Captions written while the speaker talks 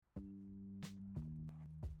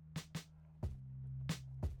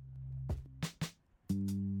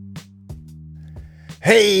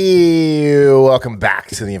Hey, welcome back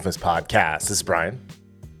to the Infamous Podcast. This is Brian.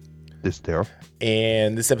 This is Daryl.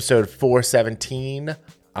 And this is episode 417,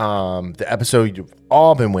 the episode you've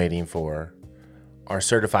all been waiting for, our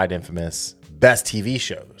certified infamous best TV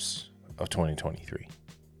shows of 2023.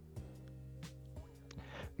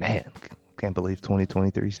 Man, can't believe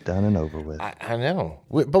 2023 is done and over with. I know,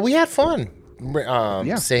 but we had fun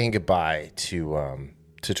saying goodbye to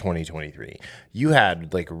 2023. You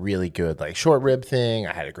had like a really good like short rib thing.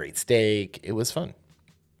 I had a great steak. It was fun.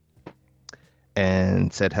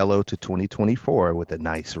 And said hello to 2024 with a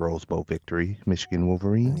nice Rose Bowl victory, Michigan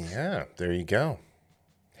Wolverines. Yeah, there you go.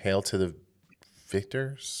 Hail to the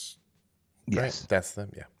victors. Yes. Right? That's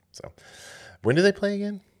them. Yeah. So when do they play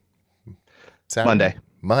again? Saturday?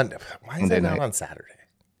 Monday. Why is it not on Saturday?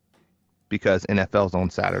 Because NFL's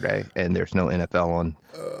on Saturday and there's no NFL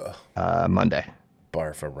on Monday.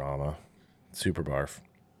 Barf-a-rama. Super barf.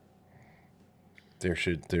 There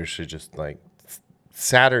should just like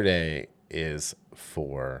Saturday is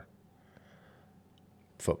for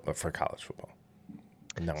college football.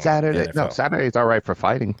 No, Saturday is all right for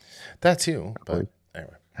fighting. That too, but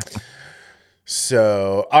anyway.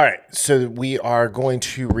 So, all right. So we are going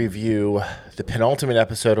to review the penultimate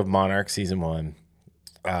episode of Monarch Season 1.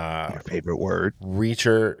 Your favorite word.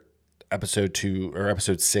 Reacher episode 2 or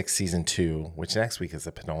episode 6 season 2, which next week is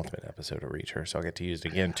the penultimate episode of Reacher, so I'll get to use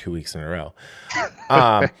it again 2 weeks in a row.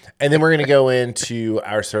 And then we're going to go into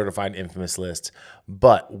our certified infamous list,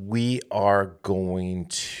 but we are going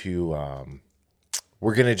to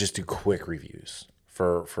we're going to just do quick reviews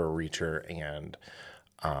for Reacher and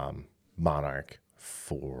Monarch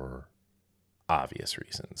for obvious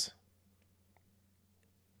reasons.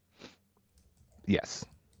 Yes.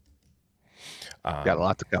 Got a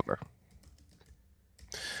lot to cover.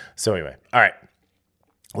 So anyway, all right,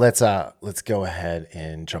 let's go ahead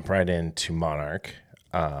and jump right into Monarch.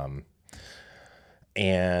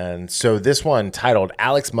 And so this one titled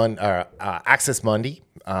Access Mundi,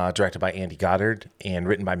 directed by Andy Goddard and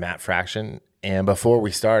written by Matt Fraction. And before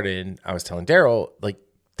we started, I was telling Daryl, like,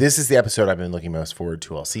 this is the episode I've been looking most forward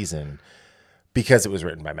to all season because it was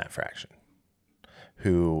written by Matt Fraction,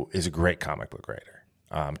 who is a great comic book writer.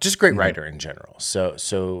 Just a great writer in general.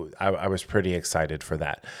 So I was pretty excited for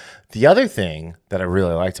that. The other thing that I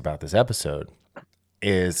really liked about this episode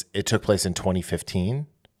is it took place in 2015,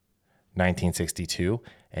 1962,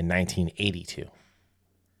 and 1982,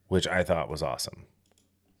 which I thought was awesome.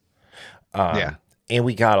 And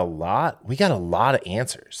we got a lot of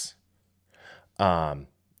answers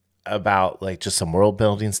about like just some world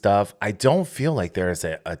building stuff. I don't feel like there's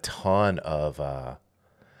a ton of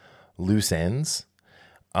loose ends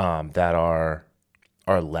that are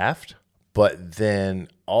left, but then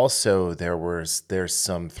also there's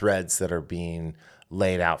some threads that are being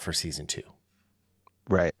laid out for season 2.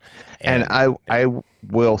 Right. And I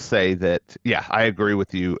will say that, yeah, I agree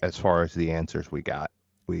with you as far as the answers we got.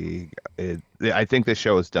 I think this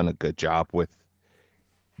show has done a good job with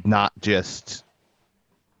not just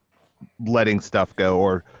letting stuff go,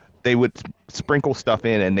 or they would sprinkle stuff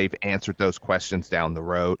in and they've answered those questions down the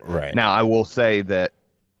road. Right. Now, I will say that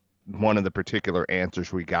one of the particular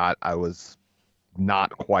answers we got, I was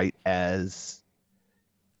not quite as,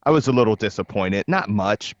 I was a little disappointed. Not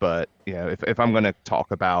much, but you know, if I'm going to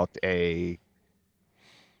talk about a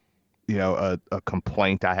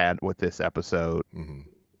complaint I had with this episode,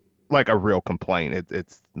 like a real complaint,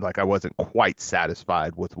 it's like I wasn't quite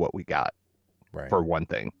satisfied with what we got, Right. for one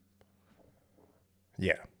thing.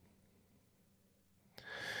 Yeah.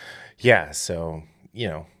 Yeah. So, you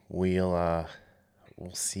know, we'll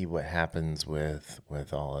see what happens with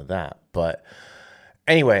all of that. But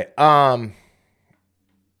anyway,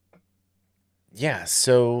 yeah,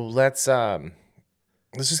 so let's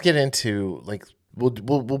just get into like we'll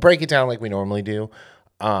break it down like we normally do.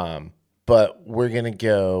 But we're going to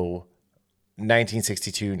go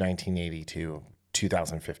 1962, 1982,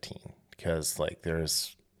 2015 because like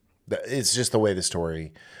it's just the way the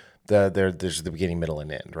story there's the beginning, middle,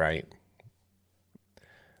 and end, right?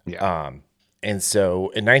 Yeah. And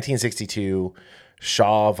so in 1962,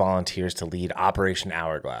 Shaw volunteers to lead Operation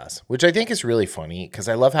Hourglass, which I think is really funny because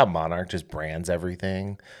I love how Monarch just brands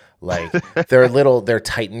everything. Like their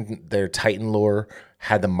Titan lore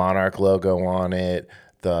had the Monarch logo on it.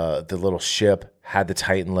 The little ship had the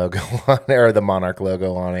Titan logo on it, or the Monarch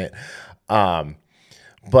logo on it.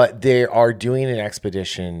 But they are doing an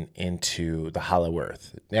expedition into the Hollow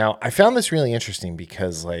Earth. Now, I found this really interesting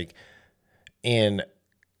because like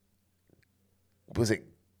was it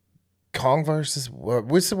Kong versus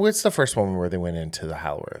what's the first one where they went into the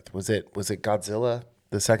Hollow Earth? Was it Godzilla,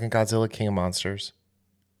 the second Godzilla, King of Monsters?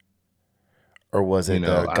 or was it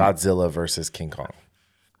the Godzilla versus King Kong?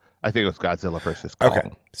 I think it was Godzilla versus Kong.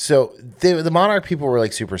 Okay, so the Monarch people were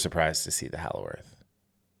like super surprised to see the Hollow Earth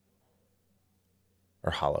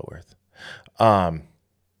or Hollow Earth.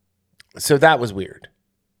 So that was weird.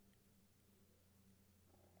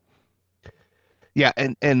 Yeah,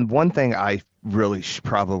 and one thing I really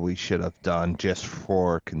probably should have done just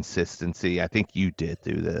for consistency, I think you did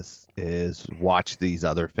do this, is watch these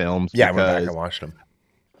other films. Yeah, I went back and watched them.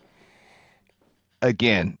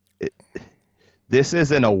 Again, this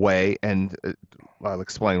is in a way, and I'll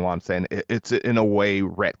explain what I'm saying. It's in a way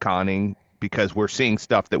retconning because we're seeing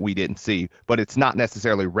stuff that we didn't see, but it's not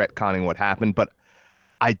necessarily retconning what happened. But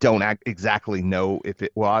I don't exactly know if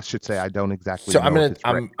it. Well, I should say I don't exactly. So know if it's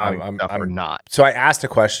retconning stuff or not. So I asked a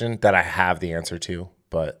question that I have the answer to,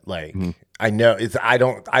 but like I know it's. I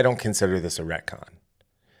don't consider this a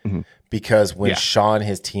retcon because when Shaw and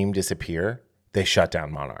his team disappear, they shut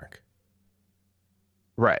down Monarch.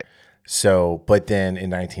 Right. So, but then in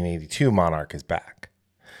 1982, Monarch is back.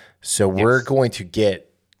 So we're going to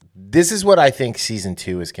get. This is what I think season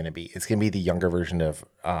 2 is going to be. It's going to be the younger version of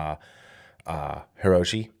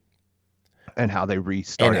Hiroshi, and how they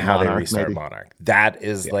restart Monarch. That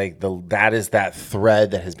is that is that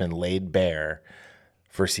thread that has been laid bare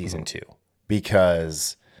for season 2,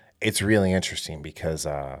 because it's really interesting because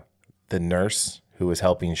the nurse who was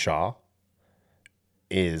helping Shaw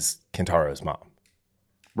is Kentaro's mom.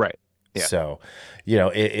 Right. Yeah. So,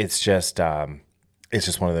 it's just one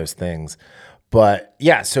of those things. But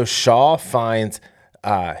yeah, so Shaw finds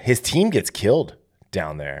his team gets killed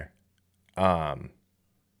down there by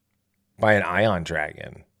an ion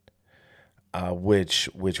dragon, which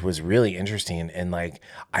was really interesting. And like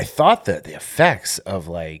I thought that the effects of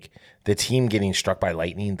like the team getting struck by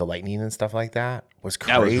lightning, the lightning and stuff like that was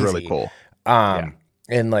crazy. That was really cool.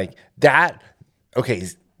 And like that. Okay,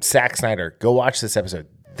 Zack Snyder, go watch this episode.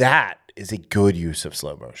 That is a good use of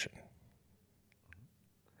slow motion.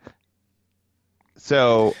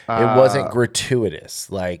 So it wasn't gratuitous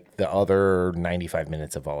like the other 95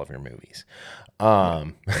 minutes of all of your movies. But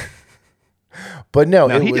no,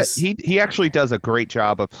 he actually does a great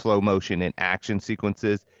job of slow motion in action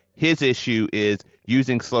sequences. His issue is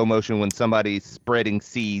using slow motion when somebody's spreading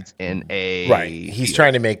seeds in a He's field.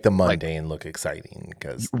 Trying to make the mundane look exciting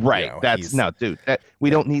because we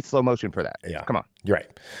don't need slow motion for that. Yeah, come on, you're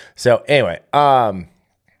right. So anyway, but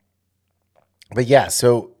yeah,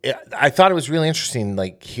 so I thought it was really interesting,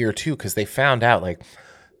 like here too, because they found out like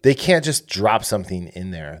they can't just drop something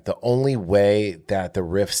in there. The only way that the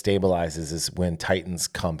rift stabilizes is when Titans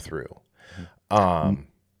come through.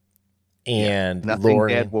 And nothing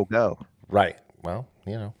dead will go. Right. Well,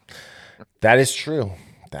 that is true.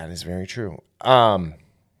 That is very true.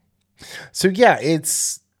 So yeah,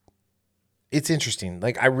 it's interesting.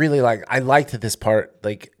 Like I liked this part,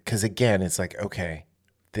 like, because again, it's like, okay,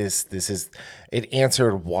 this is, it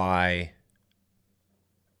answered why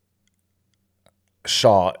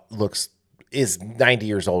Shaw is 90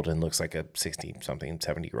 years old and looks like a 60-something,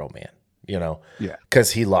 70-year-old man, Yeah.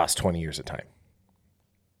 Because he lost 20 years of time.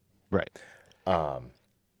 Right.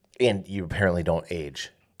 And you apparently don't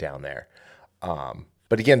age down there.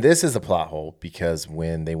 But again, this is a plot hole because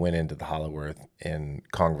when they went into the Hollow Earth in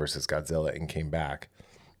Kong versus Godzilla and came back,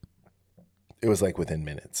 it was like within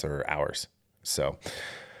minutes or hours. So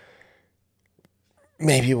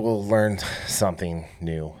maybe we'll learn something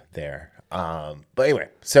new there. But anyway,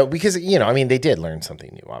 so because, they did learn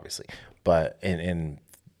something new, obviously, but in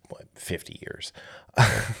 50 years.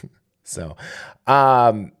 So,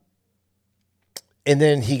 and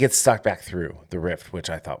then he gets sucked back through the rift, which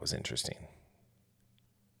I thought was interesting.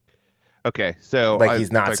 Okay, so like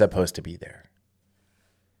he's not supposed to be there.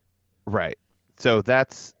 Right. So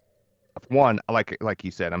that's one, like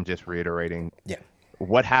you said, I'm just reiterating. Yeah.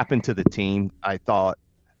 What happened to the team, I thought,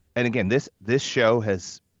 and again, this show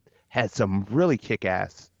has had some really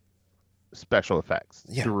kick-ass special effects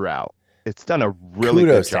throughout. It's done a really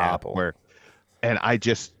good job and I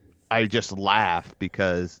just laugh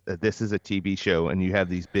because this is a TV show and you have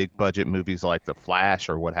these big budget movies like The Flash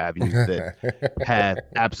or what have you that have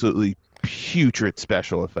absolutely putrid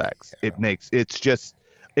special effects. Yeah. It's just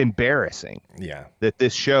embarrassing. Yeah. That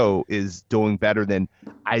this show is doing better than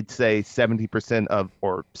I'd say 70% of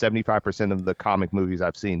or 75% of the comic movies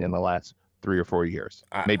I've seen in the last 3 or 4 years,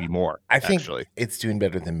 maybe more. I think it's doing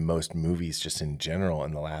better than most movies just in general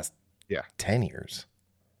in the last 10 years.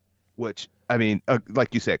 Which, I mean,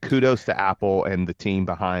 like you said, kudos to Apple and the team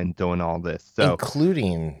behind doing all this. So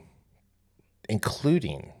including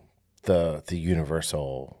the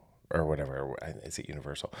Universal or whatever, is it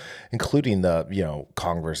Universal? Including the,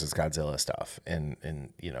 Kong versus Godzilla stuff and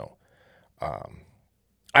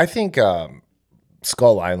I think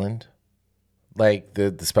Skull Island, like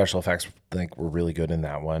the special effects, like were really good in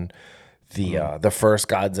that one. The first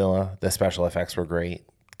Godzilla, the special effects were great.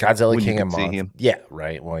 Godzilla When you King of could see Monsters, him. yeah,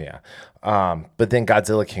 right. Well, yeah, but then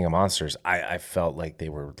Godzilla King of Monsters, I felt like they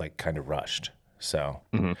were like kind of rushed. So,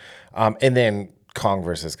 and then Kong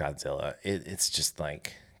versus Godzilla, it's just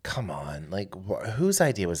like, come on, like whose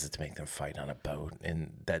idea was it to make them fight on a boat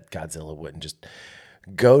and that Godzilla wouldn't just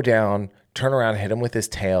go down, turn around, hit him with his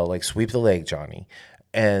tail, like sweep the leg, Johnny,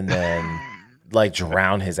 and then like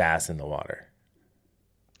drown his ass in the water.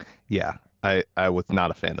 Yeah, I was not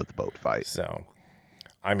a fan of the boat fight. So,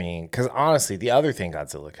 I mean, because honestly, the other thing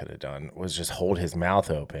Godzilla could have done was just hold his mouth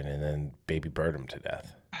open and then baby bird him to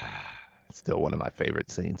death. Still one of my favorite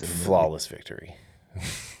scenes in the movie. Flawless victory.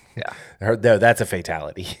 Yeah. No, that's a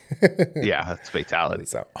fatality. Yeah, that's fatality.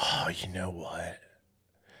 So, oh, you know what?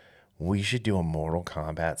 We should do a Mortal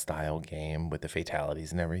Kombat style game with the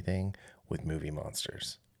fatalities and everything with movie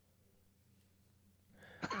monsters.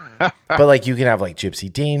 But like you can have like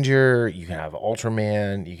Gypsy Danger, you can have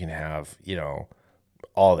Ultraman, you can have,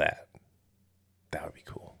 all that. That would be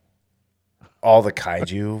cool. All the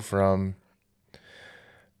kaiju from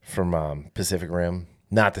Pacific Rim,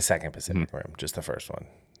 not the second Pacific Rim, just the first one.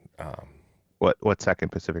 What second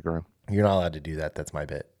Pacific Rim? You're not allowed to do that. That's my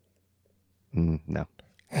bit. No.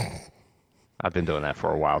 I've been doing that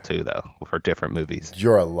for a while too, though, for different movies.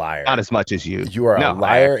 You're a liar. Not as much as you. You are a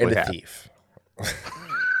liar and a thief.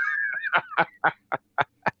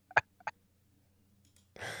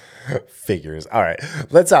 Figures. All right.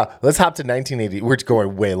 Let's hop to 1980. We're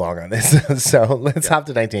going way long on this. So let's hop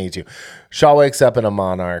to 1982. Shaw wakes up in a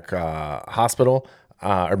Monarch hospital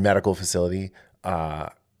or medical facility.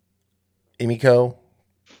 Emiko,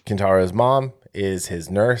 Kintaro's mom, is his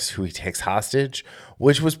nurse who he takes hostage,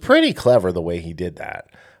 which was pretty clever the way he did that.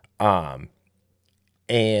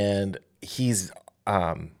 And he's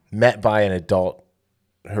met by an adult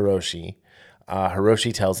Hiroshi.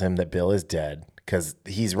 Hiroshi tells him that Bill is dead because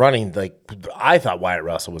he's running. Like, I thought Wyatt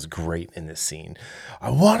Russell was great in this scene. I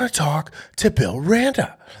want to talk to Bill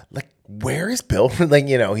Randa. Like, where is Bill? Like,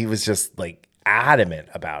 he was just like adamant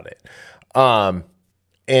about it.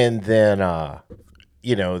 And then,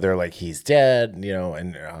 they're like, he's dead,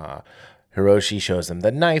 and Hiroshi shows him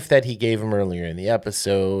the knife that he gave him earlier in the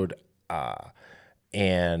episode,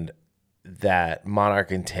 and that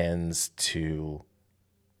Monarch intends to,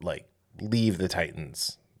 like, leave the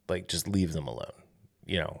Titans, like, just leave them alone,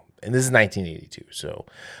 and this is 1982. So,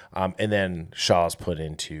 and then Shaw's put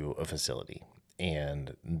into a facility,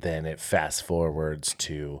 and then it fast forwards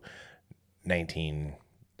to 2014.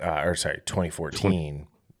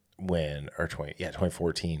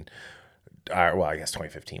 2014, I guess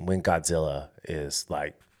 2015, when Godzilla is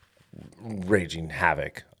like raging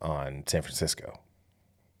havoc on San Francisco.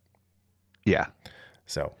 Yeah.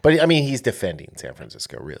 So, but I mean, he's defending San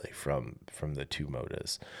Francisco really from the two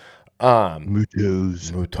Motas.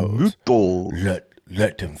 Mutos.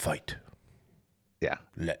 Let them fight. Yeah.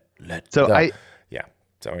 So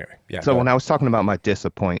So when I was talking about my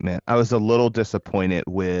disappointment, I was a little disappointed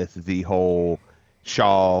with the whole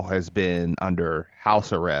Shaw has been under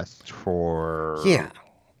house arrest for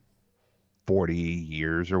 40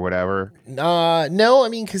 years or whatever. No, I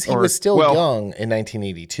mean, because he was still young in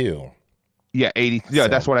 1982. Yeah, 80. Yeah,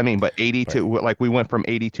 that's what I mean. But 82, right. Like we went from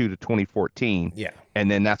 82 to 2014. Yeah.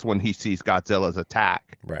 And then that's when he sees Godzilla's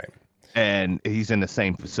attack. Right. And he's in the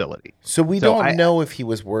same facility. So we don't know if he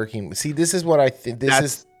was working. See, this is what I think.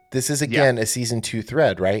 This is again a season 2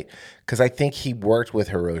 thread, right? Because I think he worked with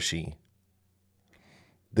Hiroshi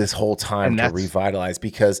this whole time to revitalize.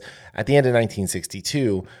 Because at the end of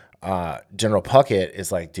 1962, General Puckett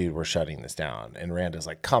is like, "Dude, we're shutting this down," and Randa's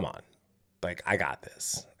like, "Come on, like I got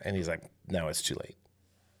this," and he's like, "No, it's too late."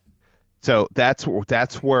 So that's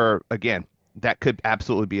where again that could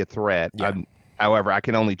absolutely be a threat. Yeah. However, I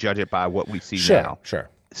can only judge it by what we see now. Sure.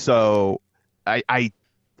 So I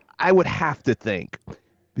would have to think,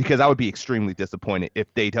 because I would be extremely disappointed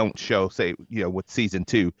if they don't show, say, with season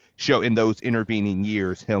 2, show in those intervening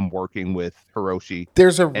years him working with Hiroshi.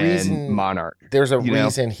 There's a reason Monarch. There's a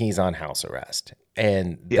reason he's on house arrest,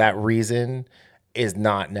 and that reason is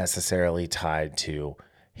not necessarily tied to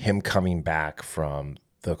him coming back from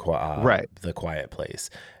the Quiet Place.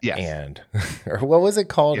 Yes. And or what was it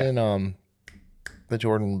called in the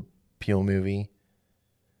Jordan Peele movie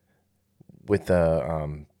with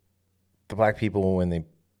the black people when they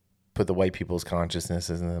put the white people's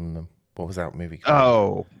consciousnesses in them? What was that movie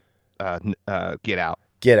called? Get Out.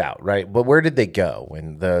 Get Out, right? But where did they go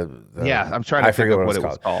when yeah, I'm trying to think of what it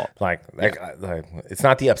was called. Like it's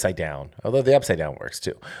not the Upside Down, although the Upside Down works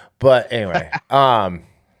too. But anyway,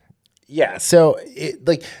 yeah. So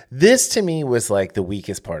like this to me was like the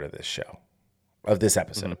weakest part of this show, of this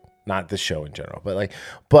episode, not the show in general,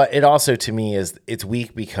 but it also to me it's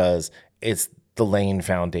weak because it's the laying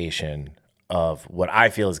foundation of what I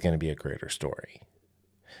feel is going to be a greater story.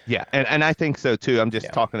 Yeah, and I think so too. I'm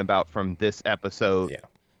just talking about from this episode. Yeah.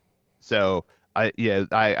 So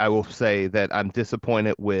I will say that I'm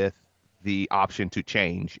disappointed with the option to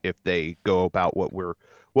change if they go about what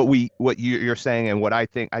you're saying and what I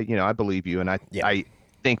think. I believe you, and I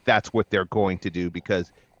think that's what they're going to do,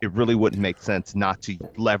 because it really wouldn't make sense not to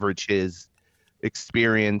leverage his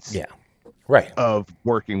experience. Yeah. Right. Of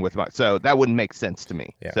working with so that wouldn't make sense to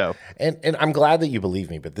me. Yeah. So and I'm glad that you believe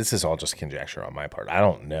me, but this is all just conjecture on my part. I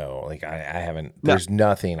don't know. Like I haven't. There's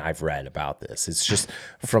nothing I've read about this. It's just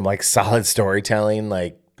from like solid storytelling,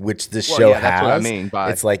 like which this show has. That's what I mean by,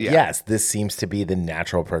 it's like yes, this seems to be the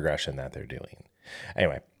natural progression that they're doing.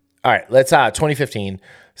 Anyway, all right. Let's 2015.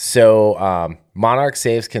 So Monarch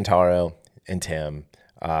saves Kentaro and Tim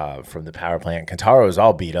from the power plant. Kentaro is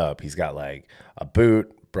all beat up. He's got like a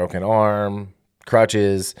boot, broken arm,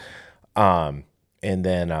 crutches, and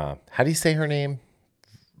then how do you say her name?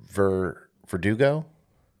 Verdugo?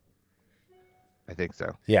 I think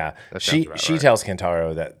so. Yeah, she tells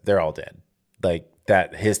Kentaro that they're all dead, like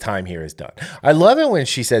that his time here is done. I love it when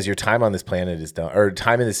she says your time on this planet is done, or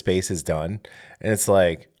time in this space is done, and it's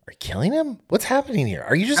like, are you killing him? What's happening here?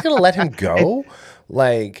 Are you just gonna let him go?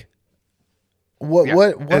 Like.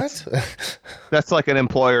 What? That's like an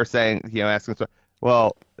employer saying, asking,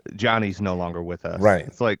 well, Johnny's no longer with us. Right.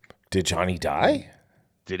 It's like, did Johnny die?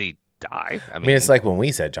 Did he die? I mean, it's like when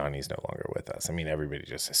we said Johnny's no longer with us. I mean, everybody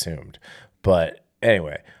just assumed. But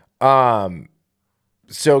anyway, so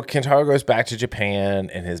Kentaro goes back to Japan,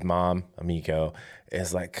 and his mom, Amiko,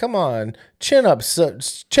 is like, "Come on, chin up,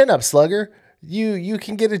 slugger. You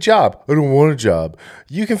can get a job. I don't want a job.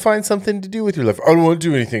 You can find something to do with your life. I don't want to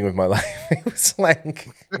do anything with my life." It was like,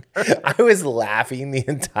 I was laughing the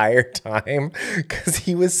entire time because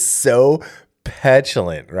he was so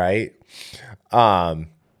petulant, right? And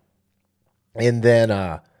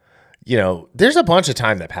then, there's a bunch of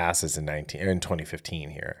time that passes in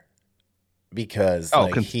 2015 here because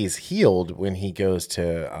he's healed when he goes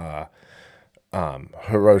to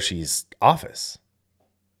Hiroshi's office.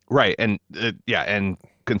 Right. And and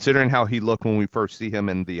considering how he looked when we first see him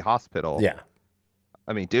in the hospital. Yeah.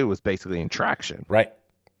 I mean, dude was basically in traction. Right.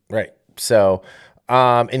 So,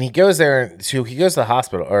 and he goes there, so he goes to the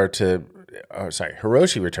hospital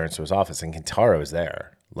Hiroshi returns to his office and Kentaro is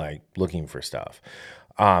there, like looking for stuff.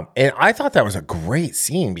 And I thought that was a great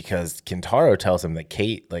scene because Kentaro tells him that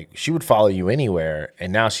Kate, like, she would follow you anywhere,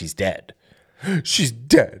 and now she's dead. She's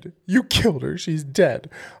dead. You killed her. She's dead.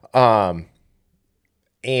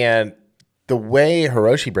 And the way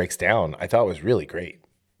Hiroshi breaks down, I thought was really great.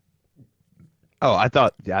 Oh, I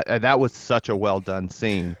thought that was such a well done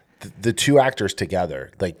scene. The two actors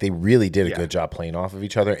together, like they really did a good job playing off of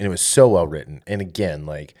each other, and it was so well written. And again,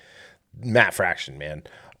 like Matt Fraction, man.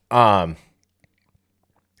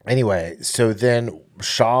 Anyway, so then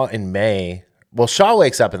Shaw and May. Well, Shaw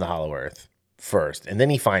wakes up in the Hollow Earth first, and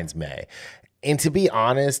then he finds May. And to be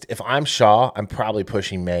honest, if I'm Shaw, I'm probably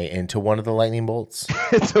pushing May into one of the lightning bolts.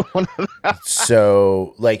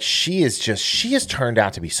 So, like, she has turned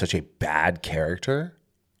out to be such a bad character.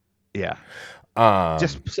 Yeah.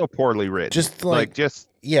 Just so poorly written. Just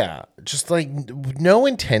no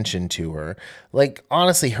intention to her. Like,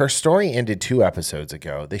 honestly, her story ended 2 episodes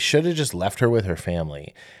ago. They should have just left her with her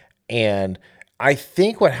family. And I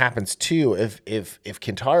think what happens too, if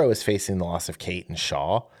Kentaro is facing the loss of Kate and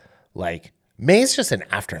Shaw, like, May's just an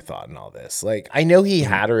afterthought in all this. Like, I know he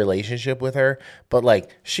had a relationship with her, but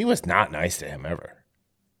like, she was not nice to him ever.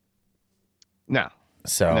 No.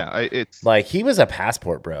 So it's like, he was a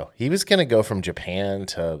passport bro. He was going to go from Japan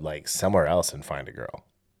to like somewhere else and find a girl.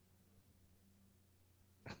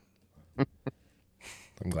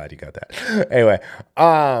 I'm glad you got that. Anyway,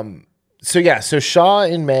 so Shaw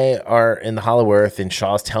and May are in the Hollow Earth, and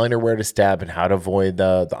Shaw's telling her where to step and how to avoid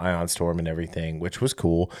the ion storm and everything, which was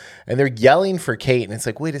cool. And they're yelling for Kate, and it's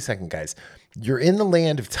like, wait a second, guys. You're in the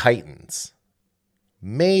land of Titans.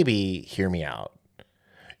 Maybe hear me out.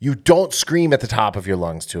 You don't scream at the top of your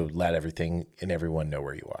lungs to let everything and everyone know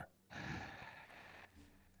where you are.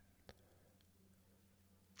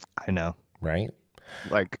 I know. Right?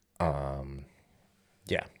 Like,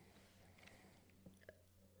 yeah.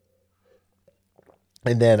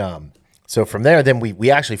 And then, so from there, then we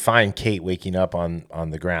actually find Kate waking up on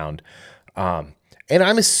the ground. And And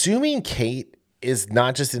I'm assuming Kate is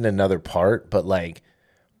not just in another part, but like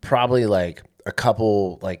probably like a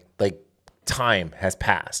couple like time has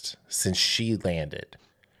passed since she landed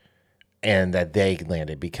and that they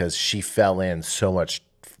landed because she fell in so much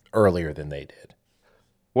earlier than they did.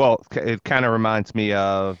 Well, it kind of reminds me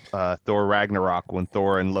of Thor Ragnarok when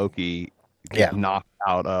Thor and Loki get knocked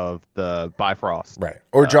out of the Bifrost. Right.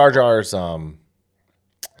 Or Jar Jar's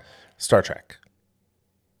Star Trek.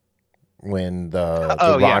 When the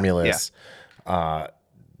Romulus, the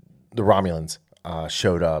Romulans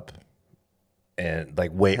showed up and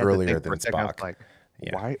like way earlier than Spock. Like,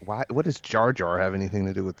 why? What does Jar Jar have anything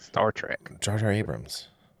to do with Star Trek? Jar Jar Abrams.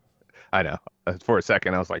 I know. For a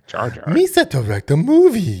second, I was like, Jar Jar. Me said direct a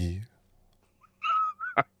movie.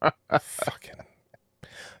 Fucking. I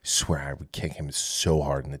swear I would kick him so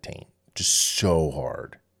hard in the taint. Just so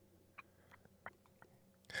hard.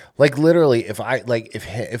 Like literally, if I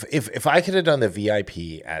could have done the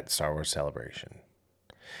VIP at Star Wars Celebration,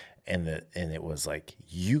 and it was like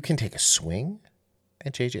you can take a swing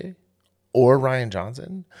at JJ or Rian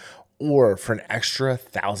Johnson, or for an extra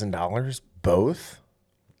 $1,000, both,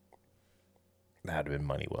 that'd have been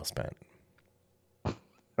money well spent. Money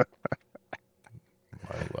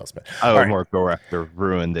well spent. I would more go after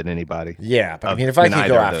Ruin than anybody. Yeah, but I mean, if I could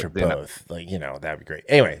go after both, like, you know, that'd be great.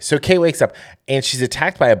 Anyway, so Kay wakes up and she's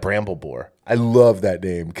attacked by a bramble boar. I love that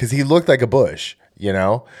name because he looked like a bush, you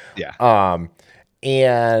know? Yeah.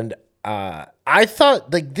 And I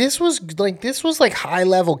thought like this was like high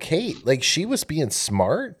level Kate. Like she was being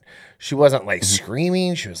smart. She wasn't like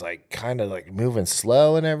screaming. She was like kind of like moving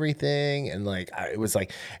slow and everything. And like it was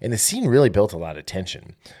like, and the scene really built a lot of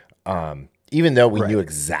tension. Even though we knew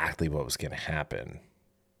exactly what was going to happen.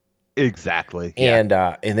 Exactly. And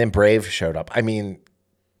then Brave showed up. I mean,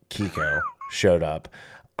 Kiko showed up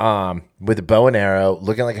with a bow and arrow,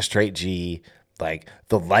 looking like a straight G, like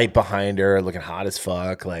the light behind her, looking hot as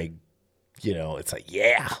fuck. Like, you know, it's like,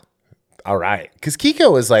 yeah, all right. Because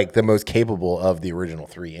Kiko is like the most capable of the original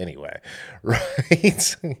three anyway,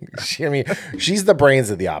 right? She's the brains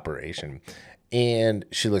of the operation. And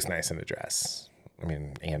she looks nice in a dress. I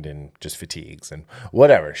mean, and in just fatigues and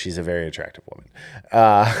whatever. She's a very attractive woman.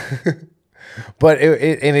 But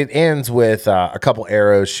it ends with a couple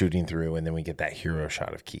arrows shooting through, and then we get that hero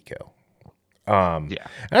shot of Kiko. And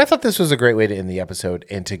I thought this was a great way to end the episode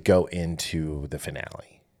and to go into the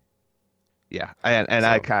finale. Yeah, and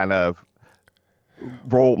I kind of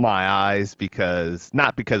rolled my eyes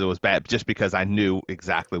not because it was bad, just because I knew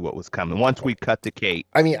exactly what was coming. Once we cut to Kate,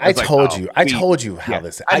 I mean, I told you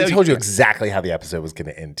exactly how the episode was going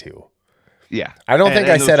to end too. Yeah, I don't think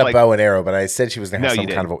I said a bow and arrow, but I said she was going to have some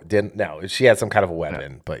kind of she had some kind of a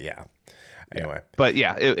weapon, but yeah. Anyway, but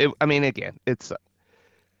yeah, I mean, again, it's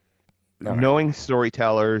knowing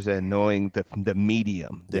storytellers and knowing the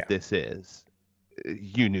medium that this is.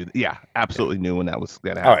 You knew, absolutely knew when that was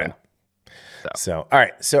going to happen. Oh, yeah. So, all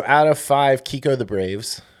right. So, out of 5, Kiko the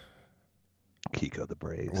Braves. Kiko the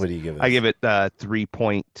Braves. What do you give it? I give it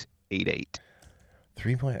 3.88.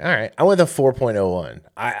 3 point. All right. I went with a 4.01.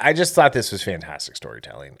 I just thought this was fantastic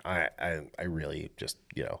storytelling. I really just,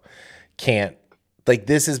 you know, can't, like,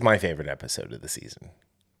 this is my favorite episode of the season.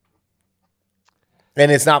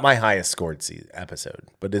 And it's not my highest scored episode,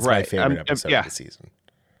 but it's my favorite episode of the season.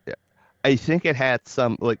 I think it had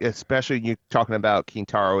some, like, especially you talking about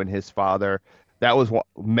Kintaro and his father. That was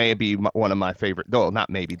maybe one of my favorite. No,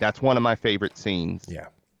 not maybe. That's one of my favorite scenes. Yeah.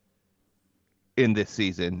 In this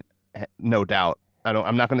season, no doubt.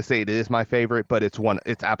 I'm not going to say it is my favorite, but it's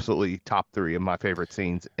absolutely top 3 of my favorite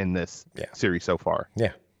scenes in this series so far.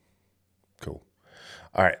 Yeah. Cool.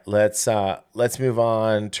 All right, let's move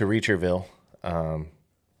on to Reacherville.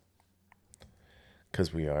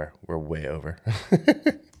 Because we're way over.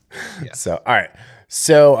 Yeah. So, all right.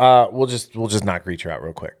 So, we'll just knock Reacher out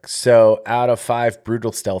real quick. So, out of 5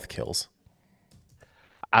 brutal stealth kills,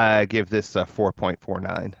 I give this a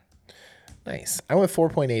 4.49. Nice. I went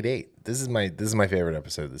 4.88. This is my favorite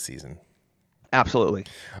episode of the season. Absolutely.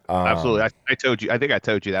 Absolutely. I told you. I think I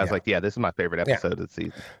told you that. I was like, this is my favorite episode of the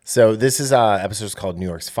season. So, this is episode's called New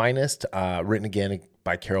York's Finest, written again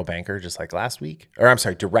by Carol Banker, just like last week. Or I'm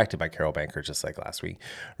sorry, directed by Carol Banker, just like last week.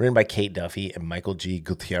 Written by Kate Duffy and Michael G.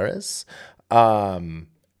 Gutierrez.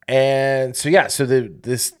 And so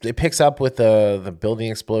it picks up with the building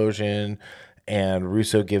explosion, and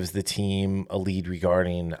Russo gives the team a lead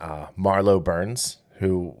regarding Marlo Burns,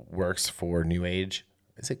 who works for New Age.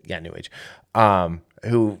 Is it? Yeah, New Age.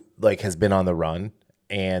 Who like has been on the run,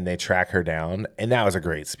 and they track her down, and that was a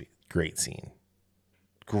great scene.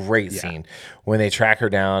 Great scene when they track her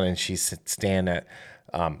down and she's standing at.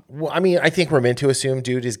 Well, I mean, I think we're meant to assume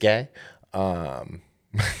dude is gay, I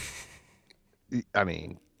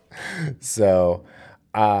mean, So,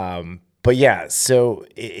 but yeah, so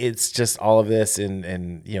it's just all of this,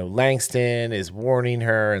 and Langston is warning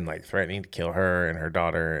her and like threatening to kill her and her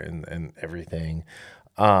daughter and everything.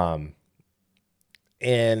 And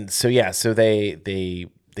so yeah, so they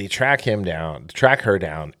track her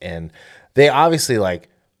down, and they obviously like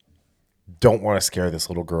don't want to scare this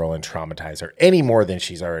little girl and traumatize her any more than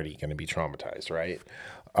she's already going to be traumatized, right?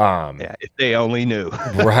 yeah, if they only knew.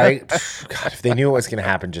 Right? God, if they knew what was going to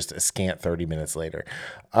happen just a scant 30 minutes later.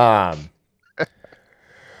 But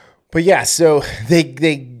yeah, so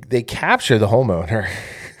they capture the homeowner.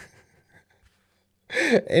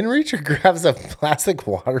 And Reacher grabs a plastic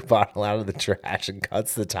water bottle out of the trash and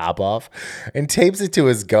cuts the top off and tapes it to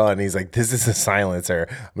his gun. He's like, "This is a silencer.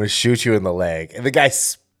 I'm going to shoot you in the leg." And the guy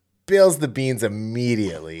spills the beans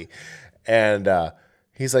immediately. And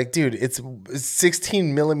he's like, "Dude, it's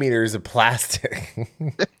 16 millimeters of plastic."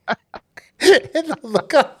 And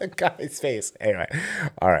look on the guy's face. Anyway,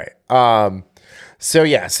 all right. So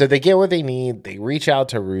yeah, so they get what they need. They reach out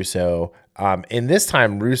to Russo. And this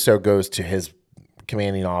time Russo goes to his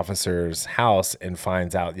commanding officer's house and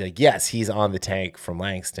finds out, like, yes, he's on the tank from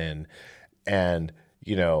Langston, and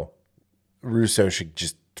Russo should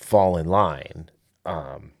just fall in line.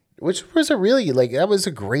 Which was a really that was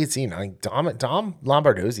a great scene. I think Dom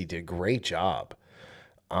Lombardozzi did a great job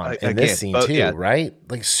in this scene too, yeah. Right?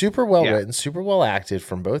 Like super well written, super well acted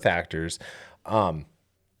from both actors. Kind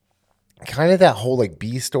of that whole like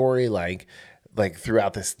B story, like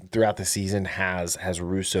throughout the season has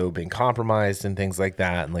Russo been compromised and things like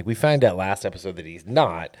that. And like we find out last episode that he's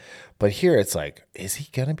not, but here it's like, is he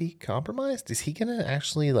gonna be compromised? Is he gonna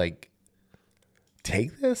actually like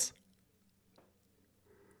take this?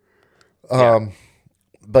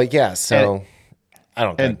 But yeah, so I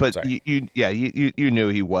don't. And but you knew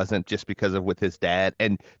he wasn't, just because of with his dad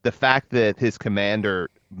and the fact that his commander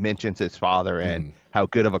mentions his father and how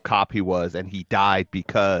good of a cop he was, and he died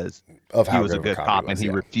because of how he was a good cop and he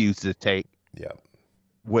refused to take. Yeah.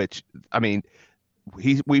 Which, I mean,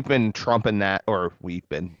 we've been trumping that,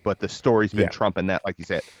 but the story's been trumping that, like you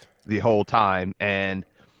said, the whole time, and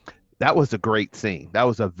that was a great scene. That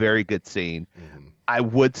was a very good scene. Mm-hmm. I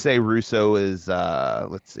would say Russo is,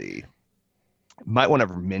 let's see, might want to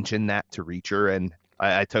mention that to Reacher, and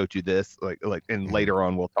I told you this, and later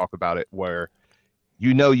on we'll talk about it, where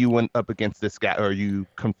you went up against this guy, or you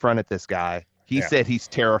confronted this guy. He said he's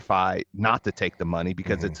terrified not to take the money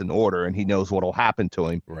because it's an order, and he knows what will happen to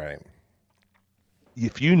him. Right.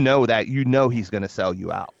 If you know that, he's going to sell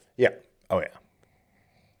you out. Yeah. Oh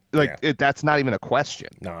yeah. That's not even a question.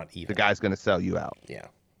 Not even. The guy's going to sell you out. Yeah.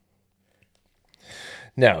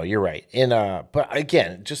 No, you're right. And but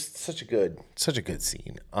again, just such a good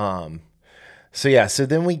scene. So yeah, so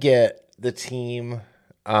then we get the team.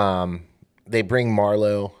 They bring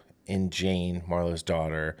Marlo and Jane, Marlo's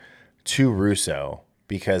daughter, to Russo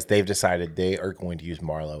because they've decided they are going to use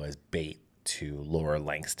Marlo as bait to lure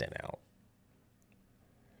Langston out.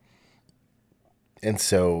 And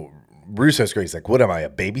so Russo's great. He's like, "What am I, a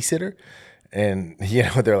babysitter?" And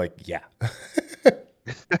they're like, "Yeah."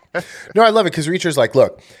 No, I love it because Reacher's like,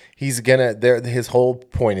 look, he's gonna. His whole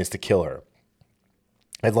point is to kill her.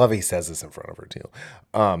 I love he says this in front of her too.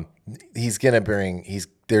 He's gonna bring.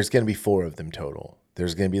 There's gonna be 4 of them total.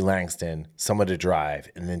 There's gonna be Langston, someone to drive,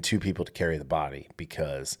 and then 2 people to carry the body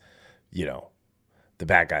because, the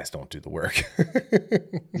bad guys don't do the work.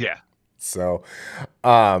 Yeah. So,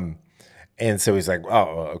 and so he's like,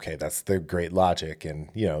 oh, okay, that's the great logic, and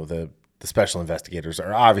the special investigators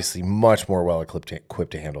are obviously much more well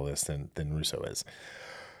equipped to handle this than Russo is.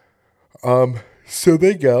 So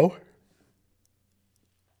they go.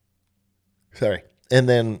 Sorry. And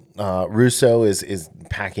then Russo is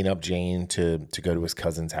packing up Jane to go to his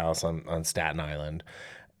cousin's house on Staten Island.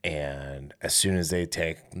 And as soon as they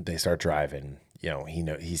start driving,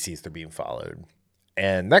 he sees they're being followed.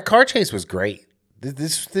 And that car chase was great.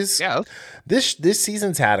 This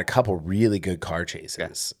season's had a couple really good car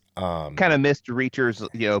chases. Kind of missed Reacher's,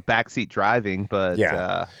 backseat driving, but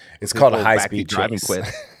it's called a high-speed driving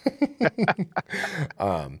quiz.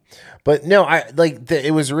 But no,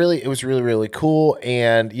 it was really, really cool.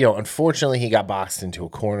 And unfortunately, he got boxed into a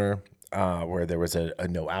corner where there was a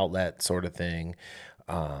no outlet sort of thing,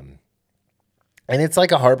 and it's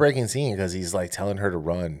like a heartbreaking scene because he's like telling her to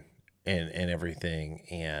run and everything,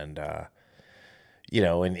 and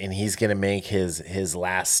and he's gonna make his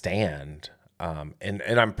last stand. And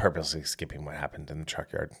I'm purposely skipping what happened in the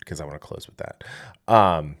truck yard because I want to close with that.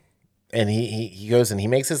 And he goes and he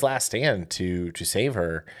makes his last stand to save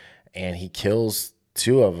her, and he kills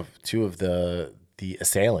two of the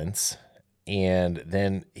assailants, and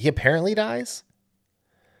then he apparently dies.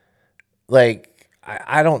 Like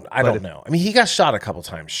I don't know. I mean, he got shot a couple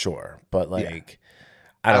times, sure, but like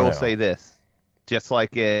I don't know. will say this, just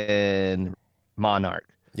like in Monarch,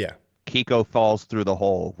 Yeah, Kiko falls through the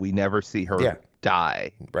hole. We never see her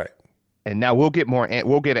die. right. And now we'll get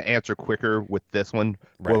an answer quicker with this one.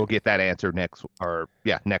 Right. We'll get that answer next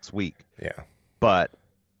week. Yeah. But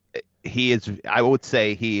I would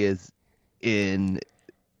say he is in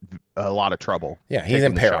a lot of trouble. Yeah, he's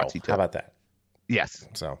in peril. How about that? Yes.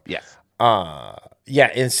 So yes.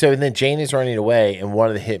 Yeah, and so then Jane is running away, and one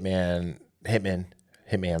of the hitmans,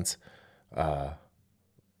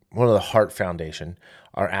 one of the Hart Foundation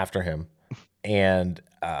are after him, and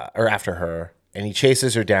or after her, and he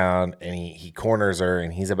chases her down, and he corners her,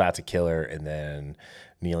 and he's about to kill her, and then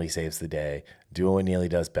Neely saves the day, doing what Neely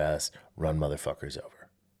does best: run motherfuckers over.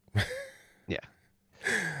 Yeah.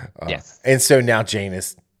 Yes. And so now Jane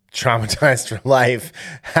is traumatized for life,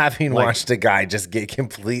 having watched a guy just get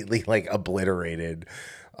completely like obliterated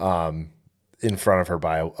in front of her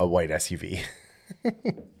by a white SUV.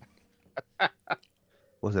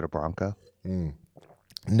 Was it a Bronco?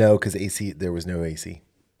 No, because there was no AC.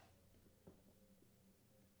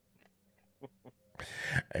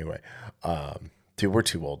 Anyway, dude, we're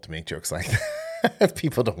too old to make jokes like that.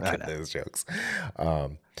 People don't get those jokes.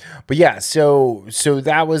 But yeah, so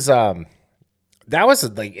that was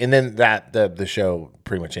like, and then the show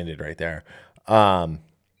pretty much ended right there. I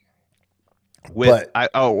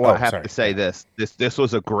have to say this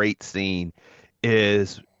was a great scene.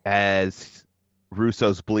 Is as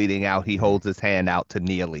Russo's bleeding out, he holds his hand out to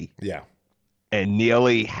Neely. Yeah, and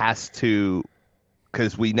Neely has to,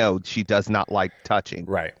 because we know she does not like touching,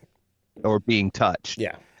 right, or being touched.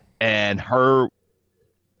 Yeah, and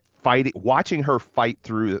watching her fight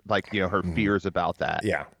through, like, her fears about that.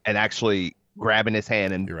 Yeah, and actually grabbing his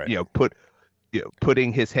hand and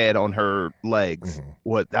putting his head on her legs.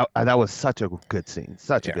 That was such a good scene.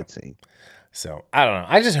 Such a good scene. So I don't know.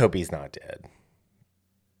 I just hope he's not dead.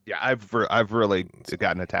 Yeah, I've really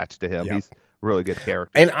gotten attached to him. Yep. He's a really good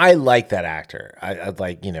character, and I like that actor. I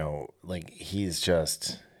like, he's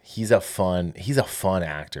a fun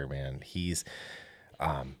actor, man. He's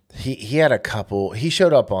he had a couple. He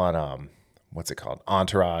showed up on what's it called,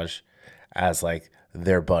 Entourage, as like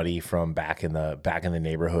their buddy from back in the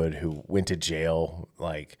neighborhood who went to jail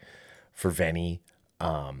like for Venny.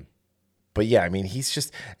 But yeah, I mean,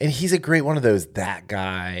 he's a great one of those that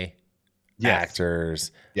guy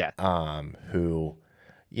actors. Yeah. Who,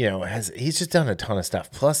 he's just done a ton of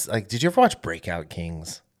stuff. Plus, like, did you ever watch Breakout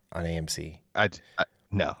Kings on AMC?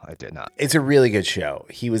 No, I did not. It's a really good show.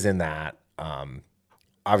 He was in that.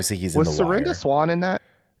 Obviously he's in The Wire. Was Serinda Swan in that?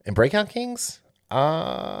 In Breakout Kings?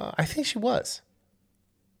 I think she was.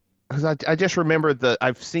 Because I just remember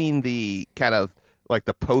I've seen the kind of like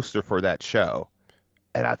the poster for that show,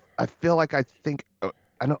 and I feel like I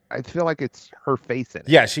feel like it's her face in it.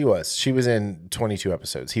 Yeah, she was. She was in 22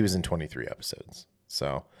 episodes. He was in 23 episodes.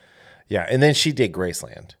 So, yeah, and then she did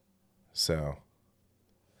Graceland. So,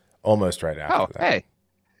 almost right after that. Hey,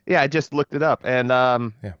 yeah, I just looked it up,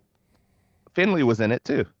 and Finley was in it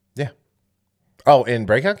too. Yeah. Oh, in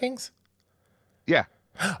Breakout Kings? Yeah.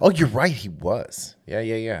 Oh, you're right. He was.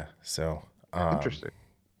 Yeah. So interesting.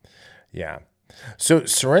 Yeah. So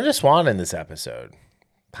Serinda Swan in this episode.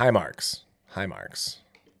 High marks.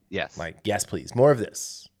 Yes. Like, yes, please. More of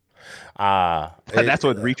this. That's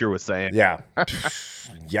what Reacher was saying. Yeah.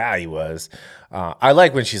 Yeah, he was. I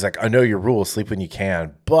like when she's like, I know your rules, sleep when you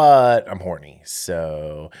can, but I'm horny.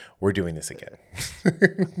 So we're doing this again.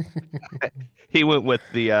 He went with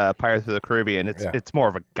the Pirates of the Caribbean. It's more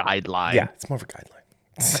of a guideline. Yeah, it's more of a guideline.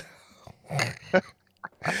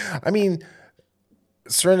 I mean,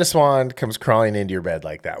 Serinda Swan comes crawling into your bed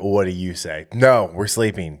like that. What do you say? No, we're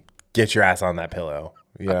sleeping. Get your ass on that pillow.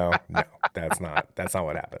 No, that's not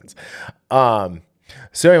what happens.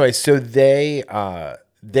 So anyway, so they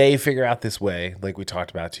figure out this way, like we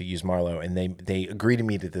talked about, to use Marlo, and they agree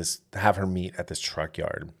to have her meet at this truck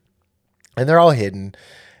yard, and they're all hidden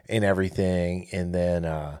and everything, and then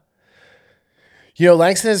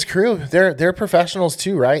Langston and his crew, they're professionals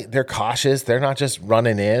too, right? They're cautious. They're not just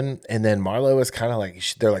running in. And then Marlo is kind of like,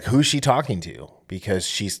 they're like, who's she talking to? Because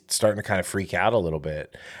she's starting to kind of freak out a little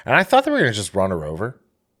bit. And I thought they were going to just run her over.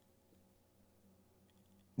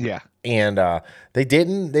 Yeah. And they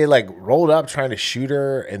didn't. They like rolled up trying to shoot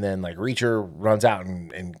her, and then like Reacher runs out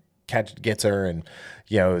and gets her. And,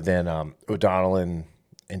 then O'Donnell and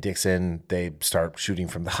Dixon, they start shooting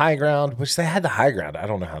from the high ground, which they had the high ground. I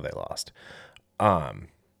don't know how they lost.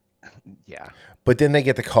 Yeah. But then they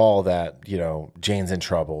get the call that, Jane's in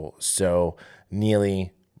trouble. So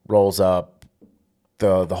Neely rolls up.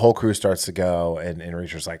 The whole crew starts to go, and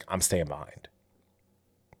Reacher's like, I'm staying behind.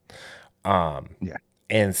 Yeah.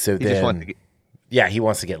 And so He just wanted to he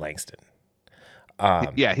wants to get Langston.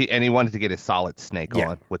 He wanted to get his solid snake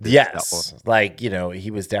on with this yes. Like,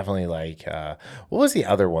 he was definitely like, what was the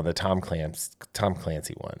other one? The Tom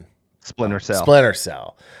Clancy one. Splinter Cell. Splinter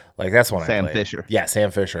Cell. Like, that's one Sam I played. Fisher. Yeah,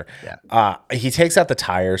 Sam Fisher. Yeah. He takes out the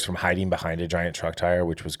tires from hiding behind a giant truck tire,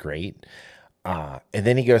 which was great. And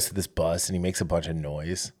then he goes to this bus and he makes a bunch of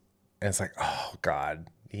noise. And it's like, oh, God,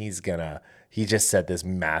 he just set this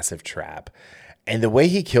massive trap. And the way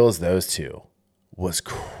he kills those two was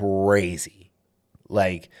crazy.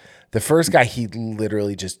 Like, the first guy, he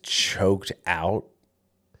literally just choked out.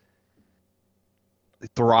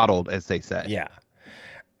 Throttled, as they say. Yeah.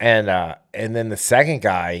 And then the second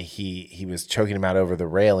guy, he was choking him out over the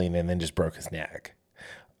railing and then just broke his neck.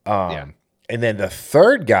 And then the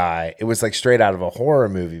third guy, it was like straight out of a horror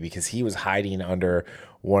movie because he was hiding under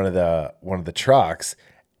one of the trucks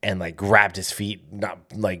and like grabbed his feet, not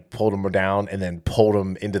like pulled him down and then pulled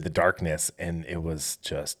him into the darkness, and it was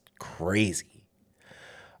just crazy.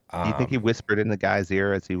 Do you think he whispered in the guy's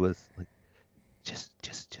ear as he was like, just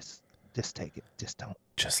take it, just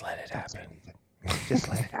let it happen. Just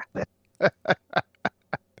let it happen.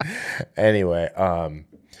 Anyway,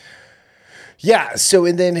 so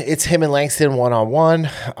and then it's him and Langston one-on-one.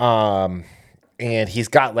 And he's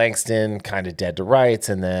got Langston kind of dead to rights,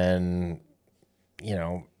 and then,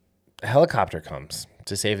 a helicopter comes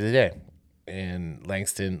to save the day. And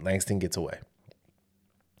Langston gets away.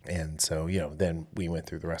 And so, then we went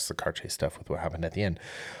through the rest of the car chase stuff with what happened at the end.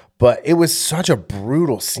 But it was such a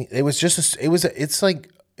brutal scene. It was just it was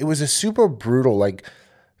a super brutal, like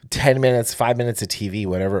 10 minutes, 5 minutes of TV,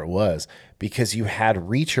 whatever it was, because you had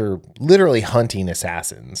Reacher literally hunting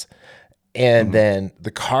assassins, and then the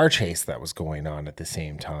car chase that was going on at the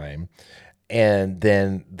same time, and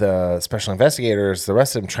then the special investigators, the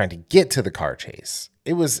rest of them trying to get to the car chase.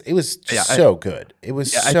 It was so good. It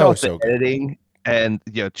was so good. Editing and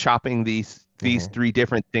chopping these three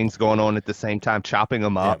different things going on at the same time, chopping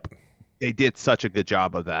them up. Yep. They did such a good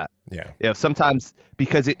job of that. Yeah. Sometimes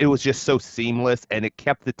because it was just so seamless and it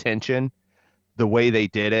kept the tension the way they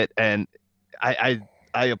did it. And I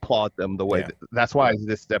applaud them the way. That's why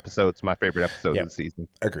this episode's my favorite episode of the season.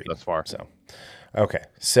 Agreed. Thus far. So, okay.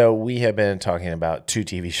 So we have been talking about 2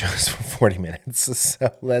 TV shows for 40 minutes. So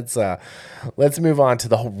let's move on to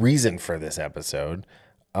the whole reason for this episode.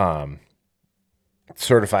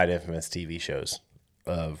 Certified Infamous TV shows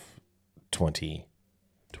of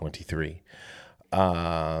 2023.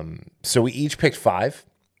 So we each picked 5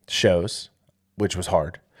 shows, which was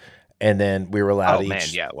hard. And then we were allowed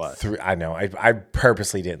it was. 3. I know. I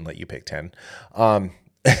purposely didn't let you pick 10. And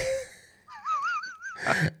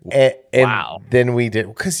wow. Then we did,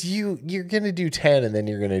 because you're going to do 10 and then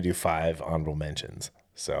you're going to do 5 honorable mentions.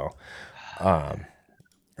 So,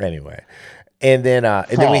 anyway. And then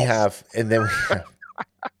we have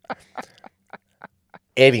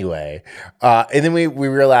anyway, and then we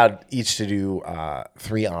were allowed each to do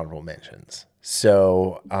 3 honorable mentions.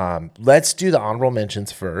 So let's do the honorable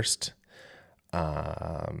mentions first.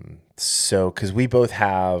 Because we both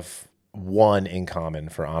have 1 in common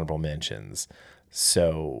for honorable mentions.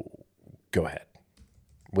 So go ahead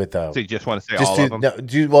with So you just want to say all of them? No,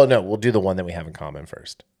 we'll do the one that we have in common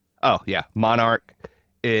first. Oh yeah, Monarch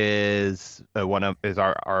is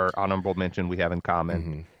our honorable mention we have in common.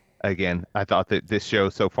 Mm-hmm. Again, I thought that this show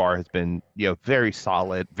so far has been, very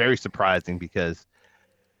solid, very surprising, because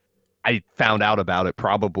I found out about it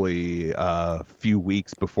probably a few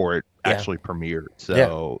weeks before it actually premiered.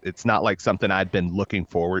 So it's not like something I'd been looking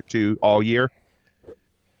forward to all year,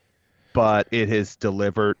 but it has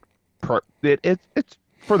delivered. It's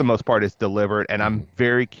for the most part, it's delivered, and I'm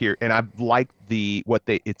very curious, and I've liked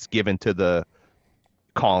it's given to the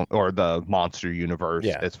the monster universe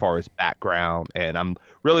as far as background, and I'm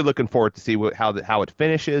really looking forward to see how it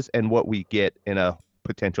finishes and what we get in a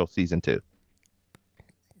potential season 2.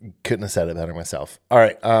 Couldn't have said it better myself. All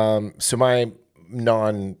right. So my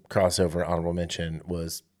non-crossover honorable mention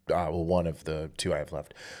was one of the 2 I have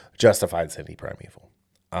left. Justified, Cindy Primeval.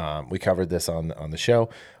 We covered this on the show.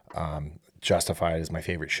 Justified is my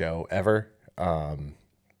favorite show ever, or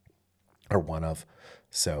one of.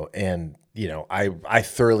 So, and I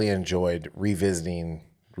thoroughly enjoyed revisiting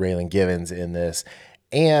Raylan Givens in this,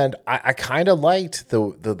 and I kind of liked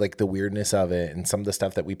the weirdness of it and some of the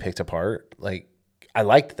stuff that we picked apart. Like, I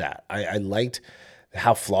liked that. I liked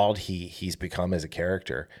how flawed he's become as a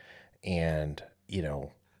character, and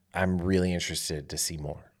I'm really interested to see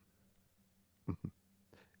more.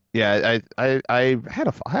 Yeah, I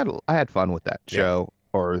had fun with that show.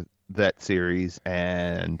 or that series,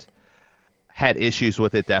 and had issues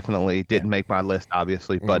with it. Definitely Yeah. didn't make my list,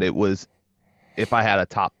 obviously, but Mhm. it was. If I had a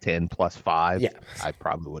top 10 plus five, Yeah. I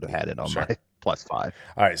probably would have had it on my Sure. plus five.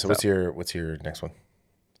 All right. So So what's your next one?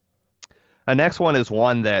 the next one is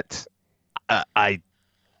one that I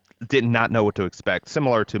did not know what to expect.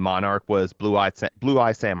 Similar to Monarch was Blue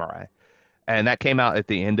Eye Samurai, and that came out at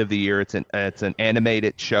the end of the year. It's an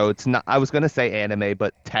animated show. It's not. I was going to say anime,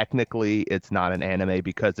 but technically it's not an anime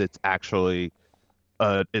because it's actually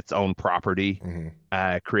its own property, Hmm.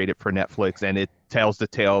 created for Netflix, and it tells the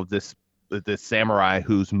tale of this samurai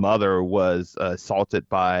whose mother was assaulted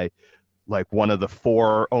by like one of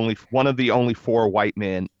the only four white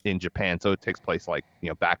men in Japan. So it takes place like,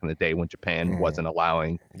 back in the day when Japan Hmm. wasn't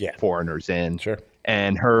allowing Yeah. foreigners in. Sure.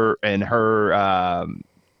 And her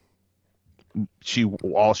she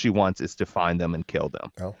all she wants is to find them and kill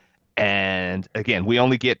them. Oh. And again, we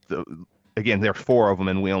only get there are four of them,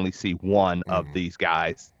 and we only see one of Mm. these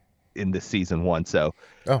guys in this season one. So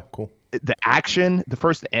Oh, cool. the action, the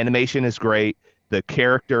first animation is great. The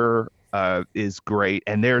character is great,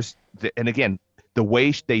 and and again, the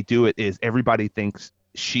way they do it is everybody thinks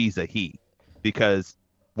she's a he, because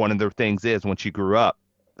one of the things is when she grew up,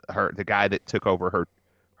 the guy that took over her,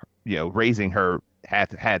 raising her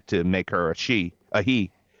had to make her a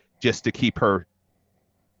he, just to keep her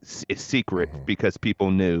secret Hmm. because people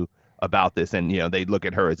knew about this, and they look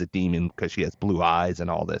at her as a demon because she has blue eyes and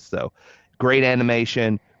all this. So great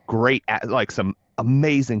animation, great like some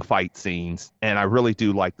amazing fight scenes, and I really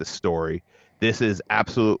do like the story. This is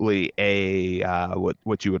absolutely a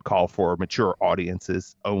what you would call for mature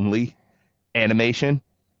audiences only animation,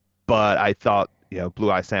 but I thought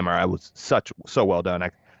Blue Eye Samurai was so well done.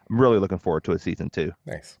 I'm really looking forward to a season two.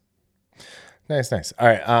 Nice. Nice. Nice. All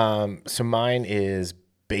right. So mine is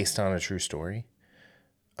based on a true story.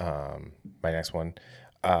 My next one.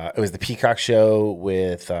 It was the Peacock show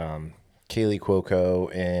with Kaylee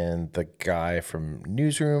Cuoco and the guy from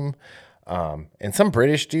Newsroom, and some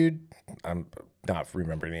British dude. I'm not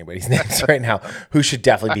remembering anybody's names right now. Who should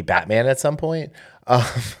definitely be Batman at some point. Hold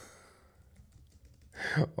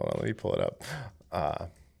on, let me pull it up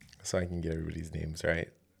so I can get everybody's names right.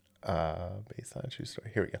 Based on a true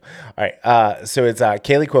story. Here we go. All right. So it's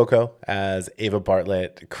Kaylee Cuoco as Ava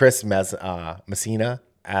Bartlett, Chris Messina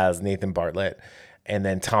as Nathan Bartlett, and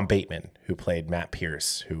then Tom Bateman, who played Matt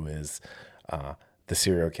Pierce, who is the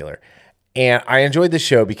serial killer. And I enjoyed the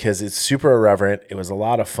show because it's super irreverent. It was a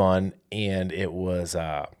lot of fun, and it was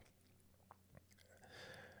a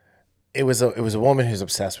woman who's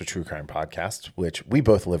obsessed with true crime podcast, which we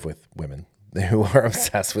both live with women who are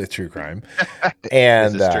obsessed with true crime, This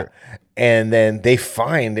and is true. and then they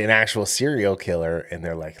find an actual serial killer, and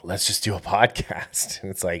they're like, "Let's just do a podcast."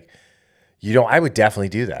 And it's like, I would definitely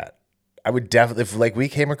do that. I would definitely, if like we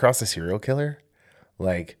came across a serial killer,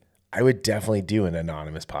 like I would definitely do an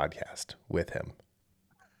anonymous podcast with him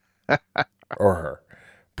or her.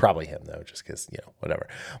 Probably him though, just because whatever.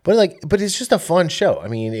 But it's just a fun show. I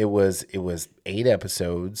mean, it was 8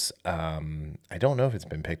 episodes. I don't know if it's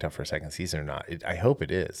been picked up for a second season or not. I hope it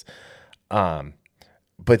is.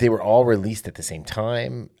 But they were all released at the same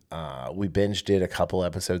time. We binged it a couple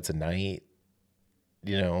episodes a night.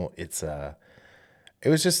 It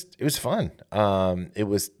was fun. It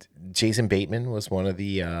was Jason Bateman was one of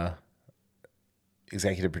the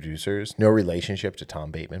executive producers. No relationship to Tom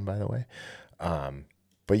Bateman, by the way.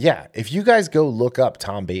 But yeah, if you guys go look up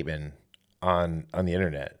Tom Bateman on the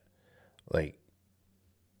internet, like,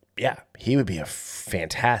 yeah, he would be a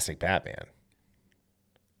fantastic Batman.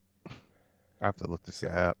 I have to look this guy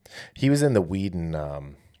up. He was in the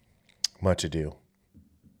Whedon Much Ado.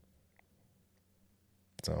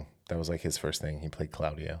 So that was like his first thing. He played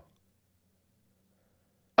Claudio.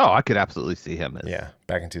 Oh, I could absolutely see him as. Yeah,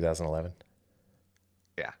 back in 2011.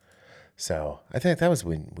 Yeah. So I think that was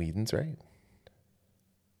Whedon's, right?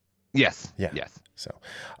 Yes. Yeah. Yes. So,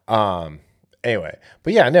 anyway,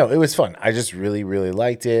 but yeah, no, it was fun. I just really, really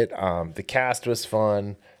liked it. The cast was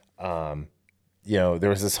fun. There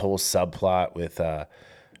was this whole subplot with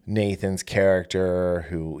Nathan's character,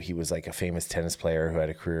 who he was like a famous tennis player who had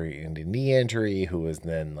a career-ending knee injury, who was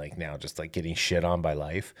then like now just like getting shit on by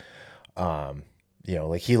life.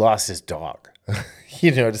 Like he lost his dog,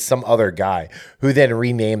 to some other guy who then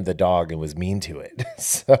renamed the dog and was mean to it.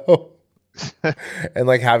 So. And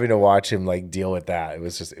like having to watch him like deal with that, it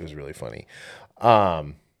was really funny. But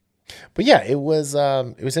yeah, it was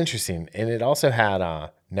interesting, and it also had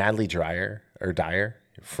Natalie Dyer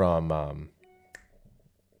from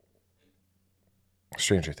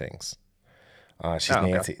Stranger Things. She's Oh,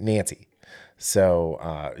 okay. Nancy.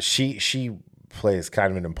 So she plays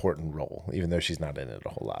kind of an important role, even though she's not in it a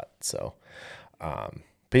whole lot. So,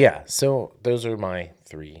 but yeah, so those are my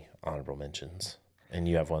 3 honorable mentions. And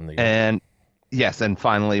you have one that And yes, and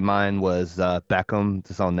finally mine was Beckham.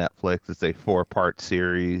 It's on Netflix. It's a 4-part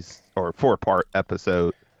series or 4-part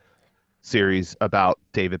episode series about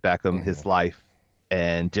David Beckham, his life,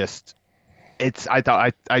 and just it's. I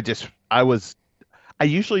thought I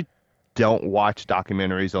usually don't watch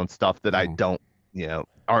documentaries on stuff that I don't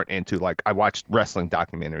aren't into. Like I watched wrestling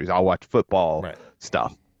documentaries. I'll watch football Right.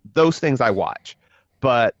 stuff. Those things I watch,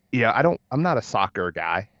 but I'm not a soccer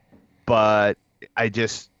guy, but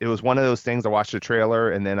it was one of those things. I watched the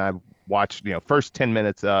trailer and then I watched, first 10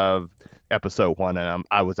 minutes of episode 1 and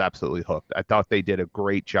I was absolutely hooked. I thought they did a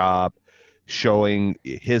great job showing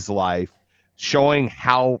his life, showing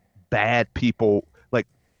how bad people like.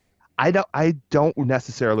 I don't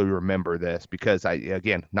necessarily remember this because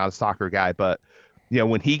again, not a soccer guy, but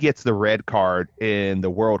when he gets the red card in the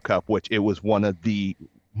World Cup, which it was one of the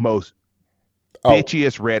most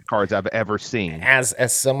bitchiest red cards I've ever seen. As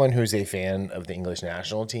someone who's a fan of the English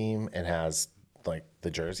national team and has like the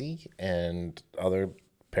jersey and other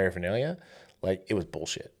paraphernalia, like it was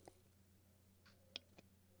bullshit.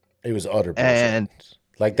 It was utter bullshit. And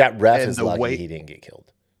like that ref is lucky he didn't get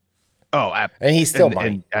killed. Oh, and he still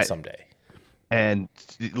might someday. And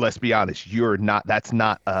let's be honest, that's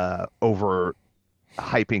not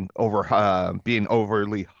being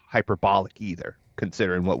overly hyperbolic either,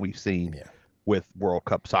 considering what we've seen with World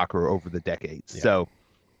Cup soccer over the decades. Yeah. So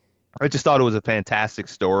I just thought it was a fantastic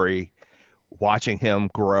story, watching him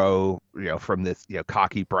grow, from this,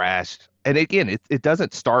 cocky, brash. And again, it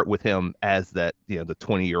doesn't start with him as that, the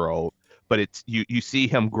 20-year-old, but it's you see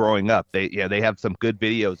him growing up. They have some good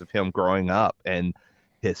videos of him growing up and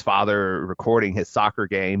his father recording his soccer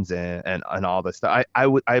games and all this stuff. I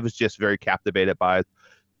was just very captivated by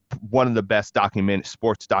one of the best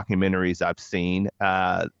sports documentaries I've seen.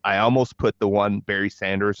 I almost put the one Barry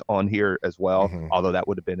Sanders on here as well, although that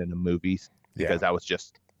would have been in the movies because that was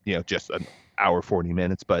just an hour 40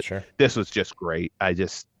 minutes. But This was just great. I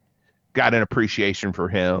just got an appreciation for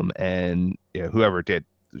him and whoever did.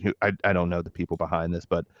 I don't know the people behind this,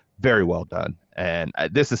 but very well done. And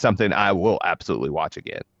this is something I will absolutely watch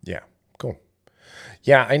again. Yeah, cool.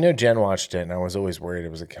 Yeah, I know Jen watched it, and I was always worried it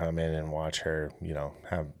was to come in and watch her,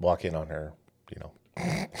 walk in on her,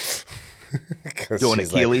 doing a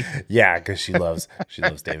Keely. Because she loves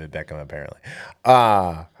David Beckham apparently.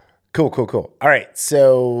 Cool. All right,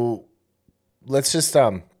 so let's just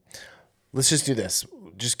do this.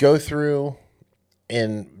 Just go through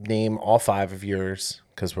and name all 5 of yours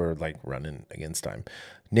because we're like running against time.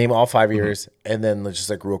 Name all 5 of yours, and then let's just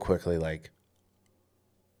like real quickly like.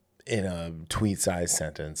 In a tweet-sized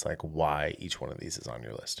sentence, like why each one of these is on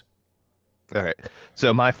your list. All right.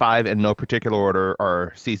 So my 5 in no particular order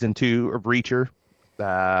are season 2 of Reacher,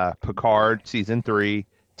 Picard season 3,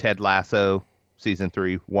 Ted Lasso season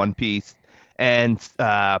 3, One Piece, and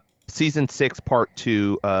season 6 part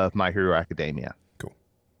 2 of My Hero Academia. Cool.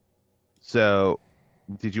 So,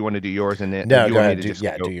 did you want to do yours and then? No, go ahead.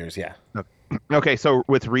 Do yours. Yeah. Okay. So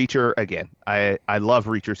with Reacher again, I love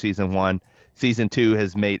Reacher season 1. Season 2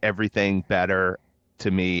 has made everything better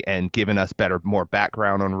to me and given us more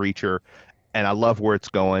background on Reacher. And I love where it's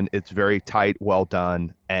going. It's very tight, well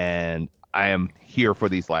done. And I am here for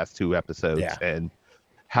these last 2 episodes and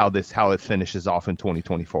how it finishes off in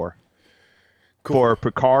 2024. Cool. For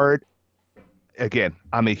Picard, again,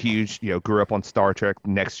 I'm a huge, grew up on Star Trek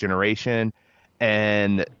Next Generation.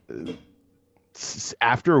 And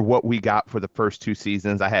after what we got for the first 2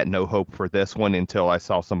 seasons, I had no hope for this one until I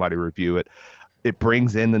saw somebody review it. It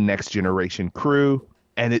brings in the Next Generation crew,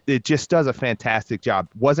 and it just does a fantastic job.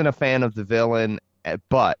 Wasn't a fan of the villain,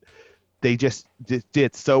 but they just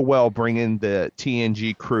did so well bringing the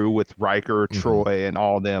TNG crew with Riker, Troy, and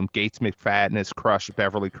all of them, Gates McFadden,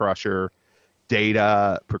 Beverly Crusher,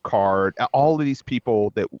 Data, Picard, all of these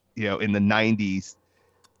people that, in the 90s,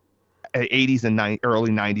 80s and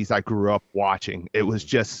early 90s I grew up watching.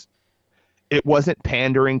 It wasn't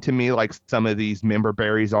pandering to me like some of these member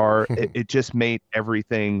berries are. It just made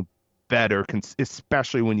everything better,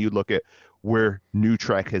 especially when you look at where New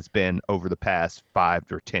Trek has been over the past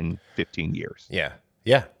 5 or 10, 15 years.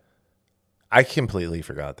 Yeah. I completely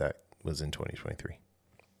forgot that was in 2023.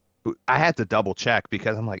 I had to double check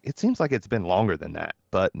because I'm like, it seems like it's been longer than that,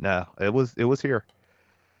 but no, it was here.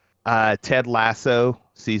 Ted Lasso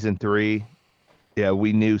season 3. Yeah,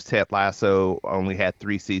 we knew Ted Lasso only had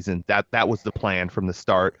 3 seasons. That was the plan from the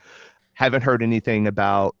start. Haven't heard anything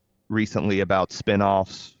recently about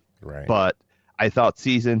spinoffs, right? But I thought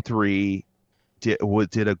season 3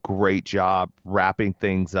 did a great job wrapping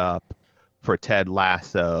things up for Ted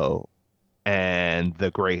Lasso and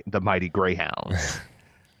the Mighty Greyhounds.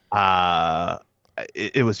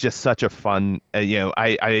 It was just such a fun,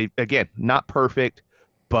 I again, not perfect,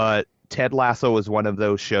 but Ted Lasso is one of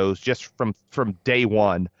those shows just from day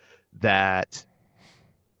one that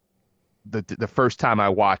the first time I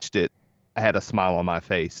watched it, I had a smile on my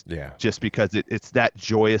face. Yeah. Just because it's that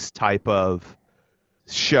joyous type of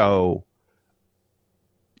show,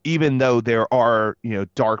 even though there are,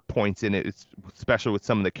 dark points in it, especially with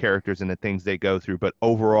some of the characters and the things they go through, but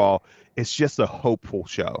overall, it's just a hopeful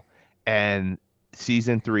show. And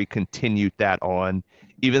season 3 continued that on,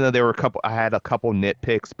 even though I had a couple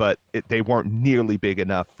nitpicks, but they weren't nearly big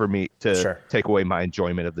enough for me to take away my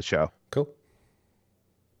enjoyment of the show. Cool.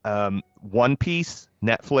 One Piece,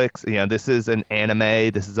 Netflix, this is an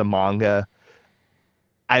anime, this is a manga.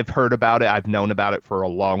 I've heard about it. I've known about it for a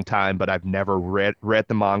long time, but I've never read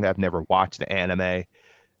the manga. I've never watched the anime.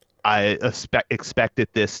 I expected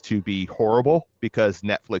this to be horrible because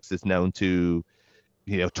Netflix is known to,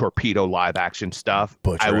 torpedo live action stuff.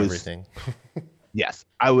 Butcher everything. Yes,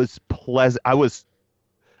 I was pleasant. I was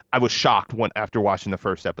shocked after watching the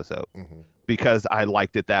first episode because I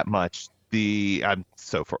liked it that much. I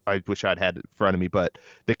wish I'd had it in front of me, but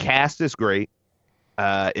the cast is great.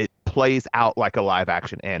 It plays out like a live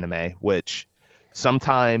action anime, which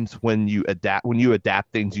sometimes when you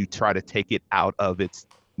adapt things, you try to take it out of its,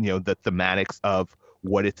 the thematics of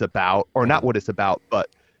what it's about, or not what it's about, but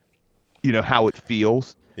how it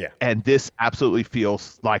feels. Yeah. And this absolutely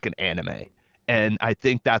feels like an anime. And I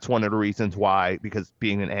think that's one of the reasons why, because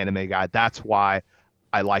being an anime guy, that's why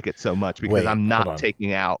I like it so much, because I'm not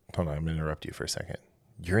taking out. Hold on, I'm going to interrupt you for a second.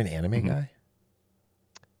 You're an anime guy?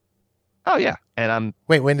 Oh yeah, and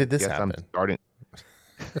Wait, when did this happen? I'm starting.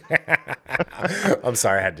 I'm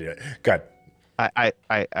sorry, I had to do it. Good.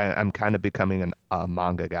 I'm kind of becoming a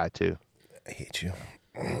manga guy too. I hate you.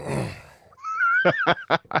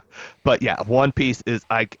 But yeah, One Piece is.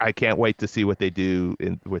 I can't wait to see what they do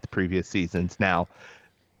with previous seasons. Now,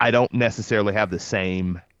 I don't necessarily have the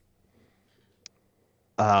same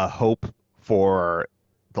hope for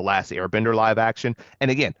the Last Airbender live action.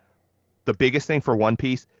 And again, the biggest thing for One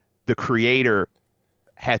Piece, the creator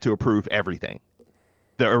had to approve everything.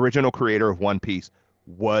 The original creator of One Piece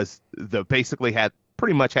basically had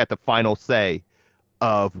the final say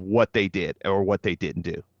of what they did or what they didn't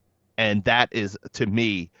do. And that is, to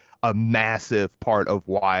me, a massive part of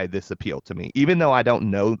why this appealed to me. Even though I don't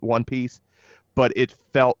know One Piece, but it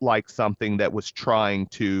felt like something that was trying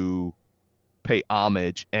to pay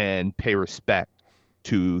homage and pay respect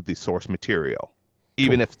to the source material.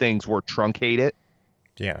 Even if things were truncated.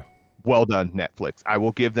 Yeah. Well done, Netflix. I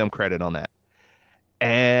will give them credit on that.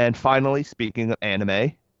 And finally, speaking of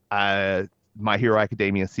anime, My Hero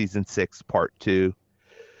Academia Season 6, Part 2.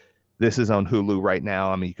 This is on Hulu right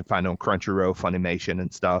now. I mean, you can find it on Crunchyroll, Funimation,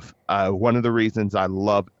 and stuff. One of the reasons I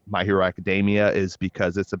love My Hero Academia is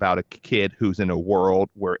because it's about a kid who's in a world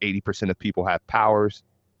where 80% of people have powers,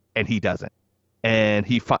 and he doesn't. And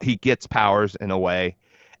he gets powers in a way.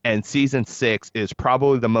 And Season 6 is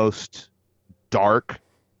probably the most dark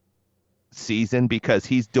season because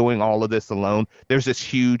he's doing all of this alone. There's this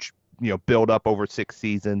huge, build up over 6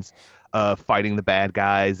 seasons of fighting the bad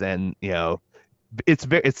guys, and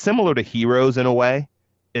it's similar to Heroes in a way,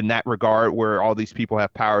 in that regard, where all these people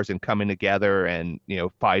have powers and coming together and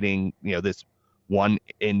fighting this one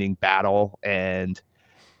ending battle, and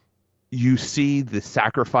you see the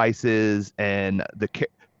sacrifices and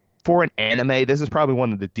for an anime, this is probably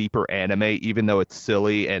one of the deeper anime, even though it's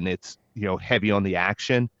silly and it's heavy on the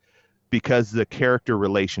action, because the character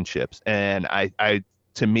relationships. And I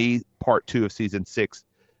to me, Part 2 of Season 6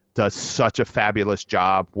 does such a fabulous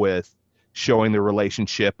job with showing the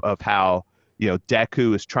relationship of how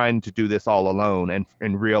Deku is trying to do this all alone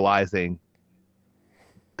and realizing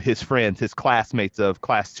his friends, his classmates of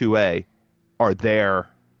Class 2A, are there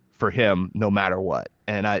for him no matter what.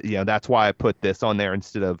 And that's why I put this on there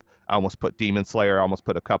instead of, I almost put Demon Slayer, I almost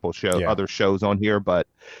put a couple other shows on here, but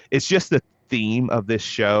it's just the theme of this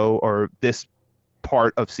show, or this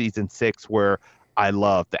part of Season 6, where I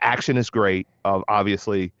love. The action is great,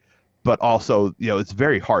 obviously, but also it's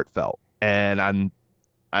very heartfelt, and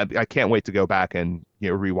I can't wait to go back and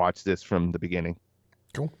rewatch this from the beginning.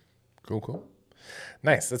 Cool.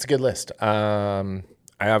 Nice. That's a good list. I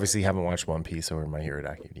obviously haven't watched One Piece or My Hero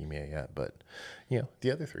Academia yet, but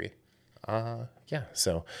the other 3. Yeah.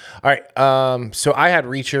 So, all right. So I had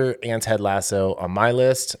Reacher and Ted Lasso on my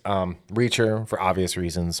list. Reacher, for obvious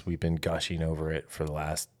reasons, we've been gushing over it for the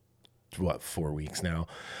last 4 weeks now.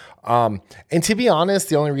 And to be honest,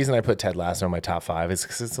 the only reason I put Ted Lasso in my top 5 is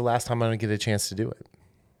because it's the last time I'm going to get a chance to do it.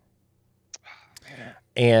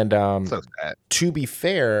 And So sad. to be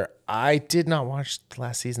fair, I did not watch the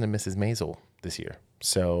last season of Mrs. Maisel this year,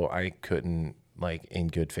 so I couldn't, like, in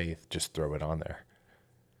good faith, just throw it on there.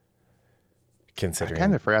 I Considering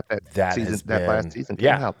kind of forgot that that season, has that last been, season came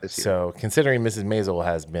yeah. out this year. So considering Mrs. Maisel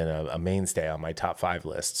has been a mainstay on my top 5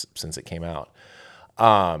 lists since it came out.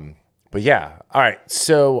 But yeah, all right.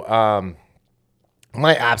 So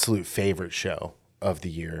my absolute favorite show of the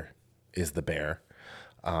year is The Bear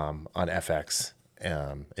on FX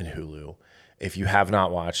and Hulu. If you have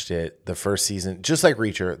not watched it, the first season, just like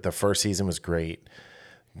Reacher, the first season was great.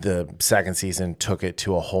 The second season took it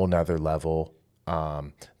to a whole nother level.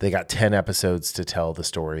 They got 10 episodes to tell the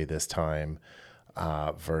story this time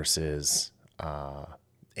versus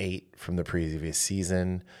 8 from the previous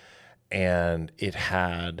season. And it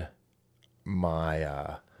had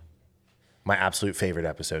my my absolute favorite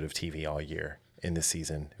episode of TV all year in this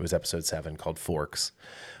season. It was episode 7 called Forks,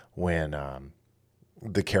 when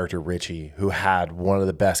the character Richie, who had one of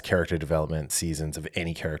the best character development seasons of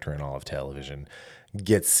any character in all of television,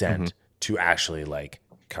 gets sent to actually, like,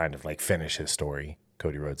 kind of like finish his story,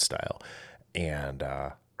 Cody Rhodes style. And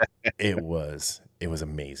it was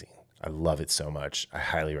amazing. I love it so much. I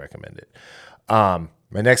highly recommend it. My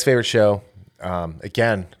next favorite show,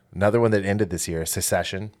 again, another one that ended this year,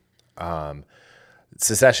 Succession.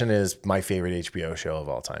 Succession is my favorite HBO show of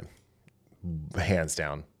all time, hands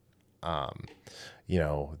down. You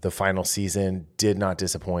know, the final season did not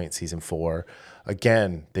disappoint. Season 4,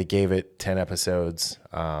 again, they gave it 10 episodes.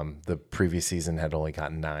 The previous season had only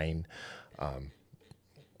gotten 9. And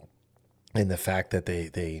the fact that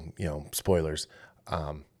they you know, spoilers,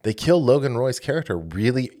 they kill Logan Roy's character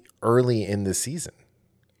really early in the season.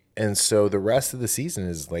 And so the rest of the season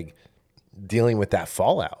is like dealing with that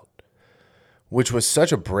fallout, which was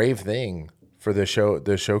such a brave thing for the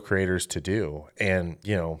show creators to do. And,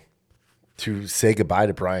 you know, to say goodbye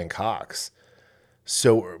to Brian Cox.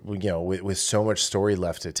 So, you know, with so much story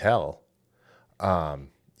left to tell,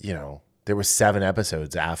 you know, there was 7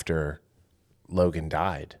 episodes after Logan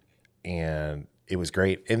died, and it was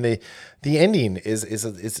great. And the ending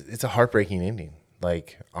it's a heartbreaking ending.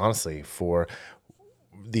 Like, honestly, for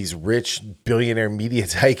these rich billionaire media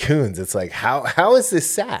tycoons, it's like, how is this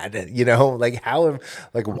sad? You know, like,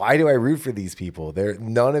 why do I root for these people?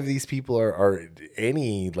 None of these people are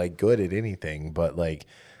any, like, good at anything, but like,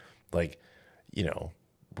 you know,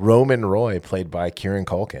 Roman Roy, played by Kieran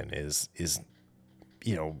Culkin, is,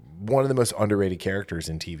 you know, one of the most underrated characters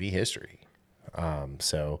in TV history.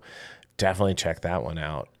 So definitely check that one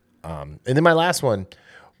out. And then my last one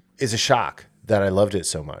is a shock that I loved it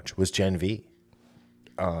so much, was Gen V.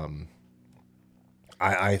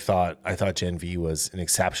 I thought Gen V was an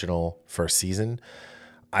exceptional first season.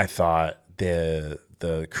 I thought the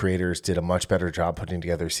creators did a much better job putting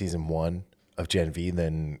together season 1 of Gen V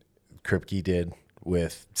than Kripke did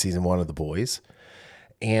with season 1 of The Boys.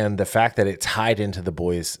 And the fact that it tied into The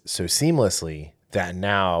Boys so seamlessly that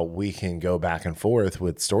now we can go back and forth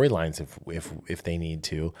with storylines if they need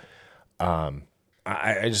to.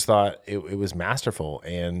 I just thought it was masterful,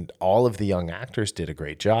 and all of the young actors did a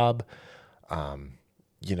great job.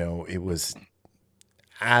 You know, it was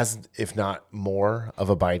as, if not more, of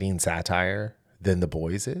a biting satire than The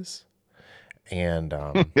Boys is. And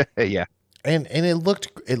Yeah. and it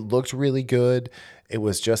looked really good. It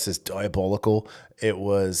was just as diabolical. It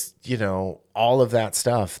was, you know, all of that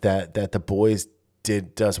stuff that The Boys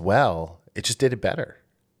does well. It just did it better.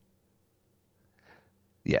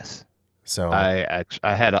 Yes. So I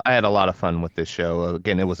had a lot of fun with this show.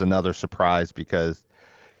 Again, it was another surprise because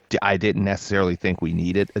I didn't necessarily think we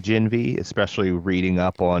needed a Gen V, especially reading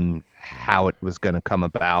up on how it was going to come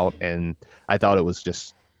about, and I thought it was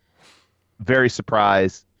just very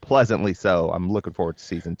surprised, pleasantly so. I'm looking forward to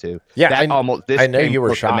season 2. Yeah, I know you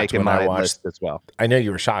were shocked when I watched list as well. I know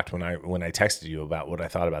you were shocked when I texted you about what I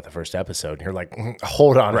thought about the first episode, and you're like,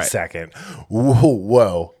 hold on a second,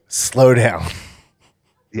 whoa, slow down.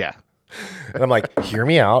 Yeah. And I'm like, hear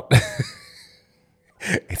me out.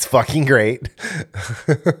 It's fucking great.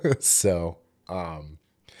 So,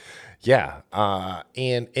 yeah.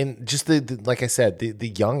 And just the like I said, the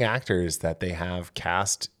young actors that they have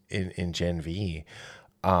cast in Gen V,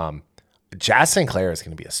 Jazz Sinclair is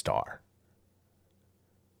going to be a star.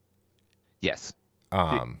 Yes.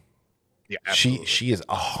 Yeah, she is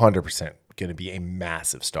 100% going to be a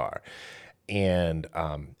massive star. And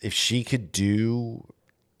if she could do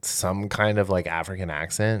some kind of, like, African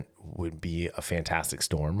accent, would be a fantastic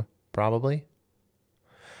storm, probably.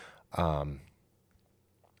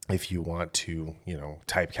 If you want to, you know,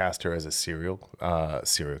 typecast her as a serial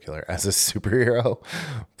killer, as a superhero,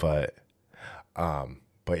 but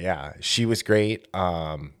But yeah, she was great.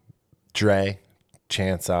 Dre,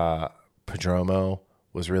 Chance Padromo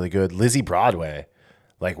was really good. Lizzie Broadway,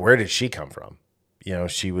 like, where did she come from? You know,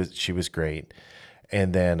 she was great.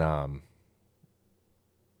 And then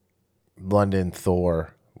London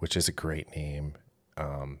Thor, which is a great name,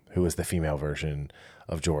 who was the female version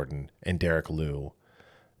of Jordan, and Derek Liu.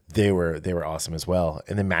 They were awesome as well.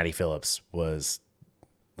 And then Maddie Phillips was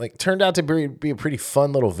like turned out to be a pretty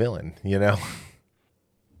fun little villain, you know?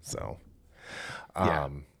 So, Yeah.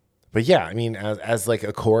 but yeah, I mean, as like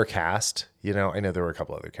a core cast, you know, I know there were a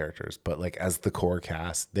couple other characters, but like as the core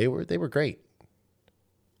cast, they were great.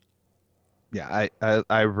 Yeah,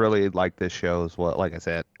 I really like this show as well, like I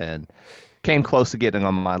said, and came close to getting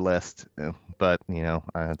on my list, but you know,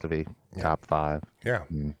 I had to be top 5. Yeah.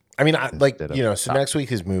 I mean, Instead of you know, so top. next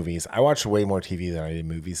week is movies. I watched way more TV than I did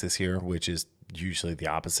movies this year, which is usually the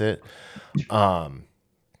opposite.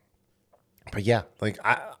 But yeah, like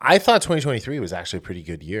I thought 2023 was actually a pretty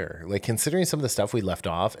good year. Like considering some of the stuff we left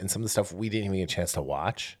off and some of the stuff we didn't even get a chance to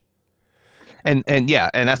watch. And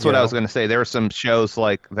yeah, and that's what You I was know? going to say. There were some shows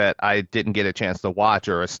like that I didn't get a chance to watch,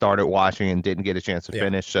 or I started watching and didn't get a chance to Yeah.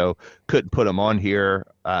 finish, so couldn't put them on here.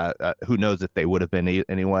 Who knows if they would have been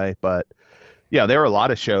anyway? But yeah, there were a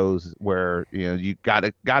lot of shows where you know you got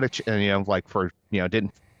you know, like for you know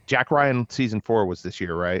didn't Jack Ryan season 4 was this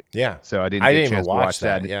year, right? Yeah. So I didn't I get a didn't even chance to watch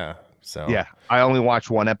that. that. Yeah. So Yeah, I only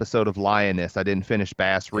watched one episode of Lioness. I didn't finish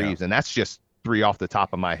Bass Reeves, and that's just 3 off the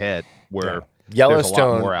top of my head. Where there's a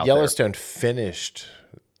lot more out there. Yellowstone finished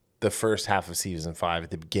the first half of season 5 at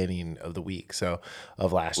the beginning of the week, so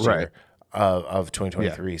of last Right. year of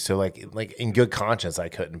 2023. So like in good conscience, I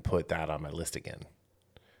couldn't put that on my list again.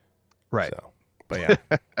 Right. So, but yeah.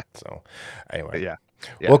 So anyway, Yeah.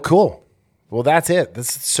 Well, cool. Well, that's it.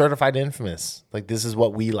 This is Certified Infamous. Like this is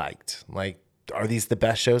what we liked. Like, are these the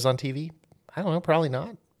best shows on TV? I don't know. Probably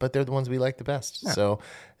not. But they're the ones we like the best. So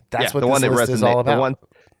that's what the this one that list is all about.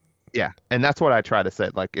 Yeah, and that's what I try to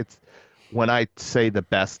say. Like it's when I say the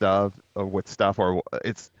best of or with stuff, or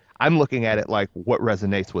I'm looking at it like what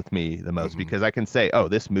resonates with me the most, because I can say, oh,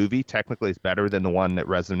 this movie technically is better than the one that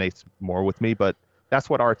resonates more with me, but that's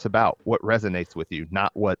what art's about. What resonates with you,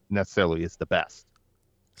 not what necessarily is the best.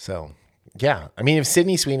 So, yeah. I mean, if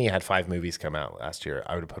Sydney Sweeney had 5 movies come out last year,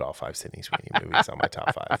 I would have put all 5 Sydney Sweeney movies on my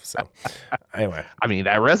top 5. So, anyway. I mean,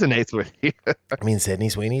 that resonates with you. I mean, Sydney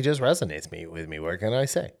Sweeney just resonates with me. What can I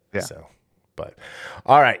say? Yeah. So, but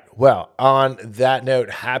all right. Well, on that note,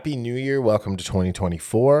 Happy New Year. Welcome to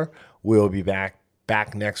 2024. We'll be back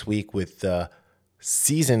next week with the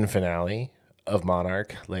season finale of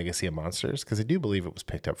Monarch Legacy of Monsters, because I do believe it was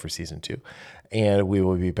picked up for season 2. And we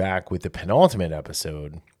will be back with the penultimate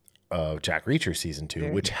episode of Jack Reacher season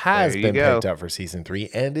 2, which has been picked up for season 3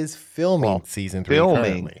 and is filming season 3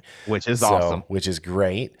 currently, which is awesome, which is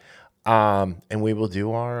great. And we will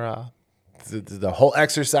do our the whole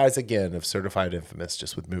exercise again of Certified Infamous,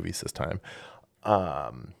 just with movies this time.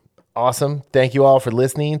 Awesome. Thank you all for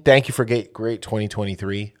listening. Thank you for great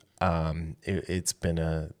 2023. It's been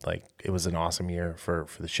it was an awesome year for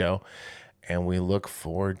the show, and we look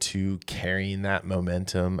forward to carrying that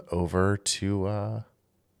momentum over to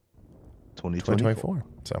 2024.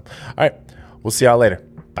 So, all right, we'll see y'all later.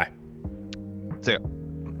 Bye. See ya.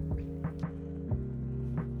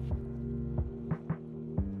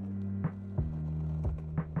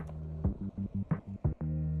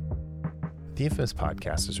 The Infamous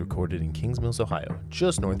Podcast is recorded in Kings Mills, Ohio,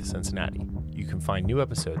 just north of Cincinnati. You can find new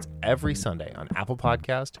episodes every Sunday on Apple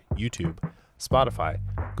Podcast, YouTube, Spotify,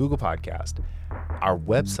 Google Podcast, our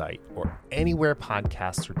website, or anywhere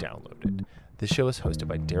podcasts are downloaded. This show is hosted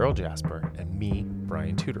by Daryl Jasper and me,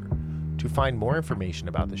 Brian Tudor. To find more information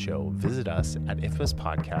about the show, visit us at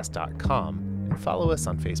infamouspodcast.com and follow us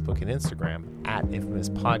on Facebook and Instagram at Infamous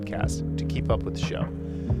Podcast to keep up with the show.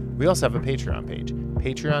 We also have a Patreon page,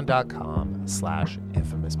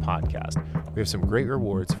 patreon.com/infamouspodcast. We have some great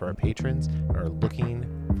rewards for our patrons and are looking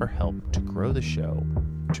for help to grow the show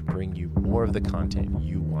to bring you more of the content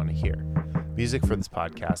you want to hear. Music for this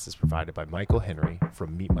podcast is provided by Michael Henry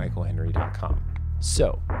from meetmichaelhenry.com.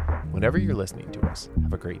 So, whenever you're listening to us,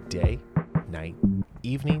 have a great day, night,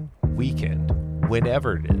 evening, weekend,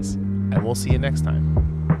 whenever it is, and we'll see you next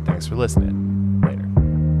time. Thanks for listening.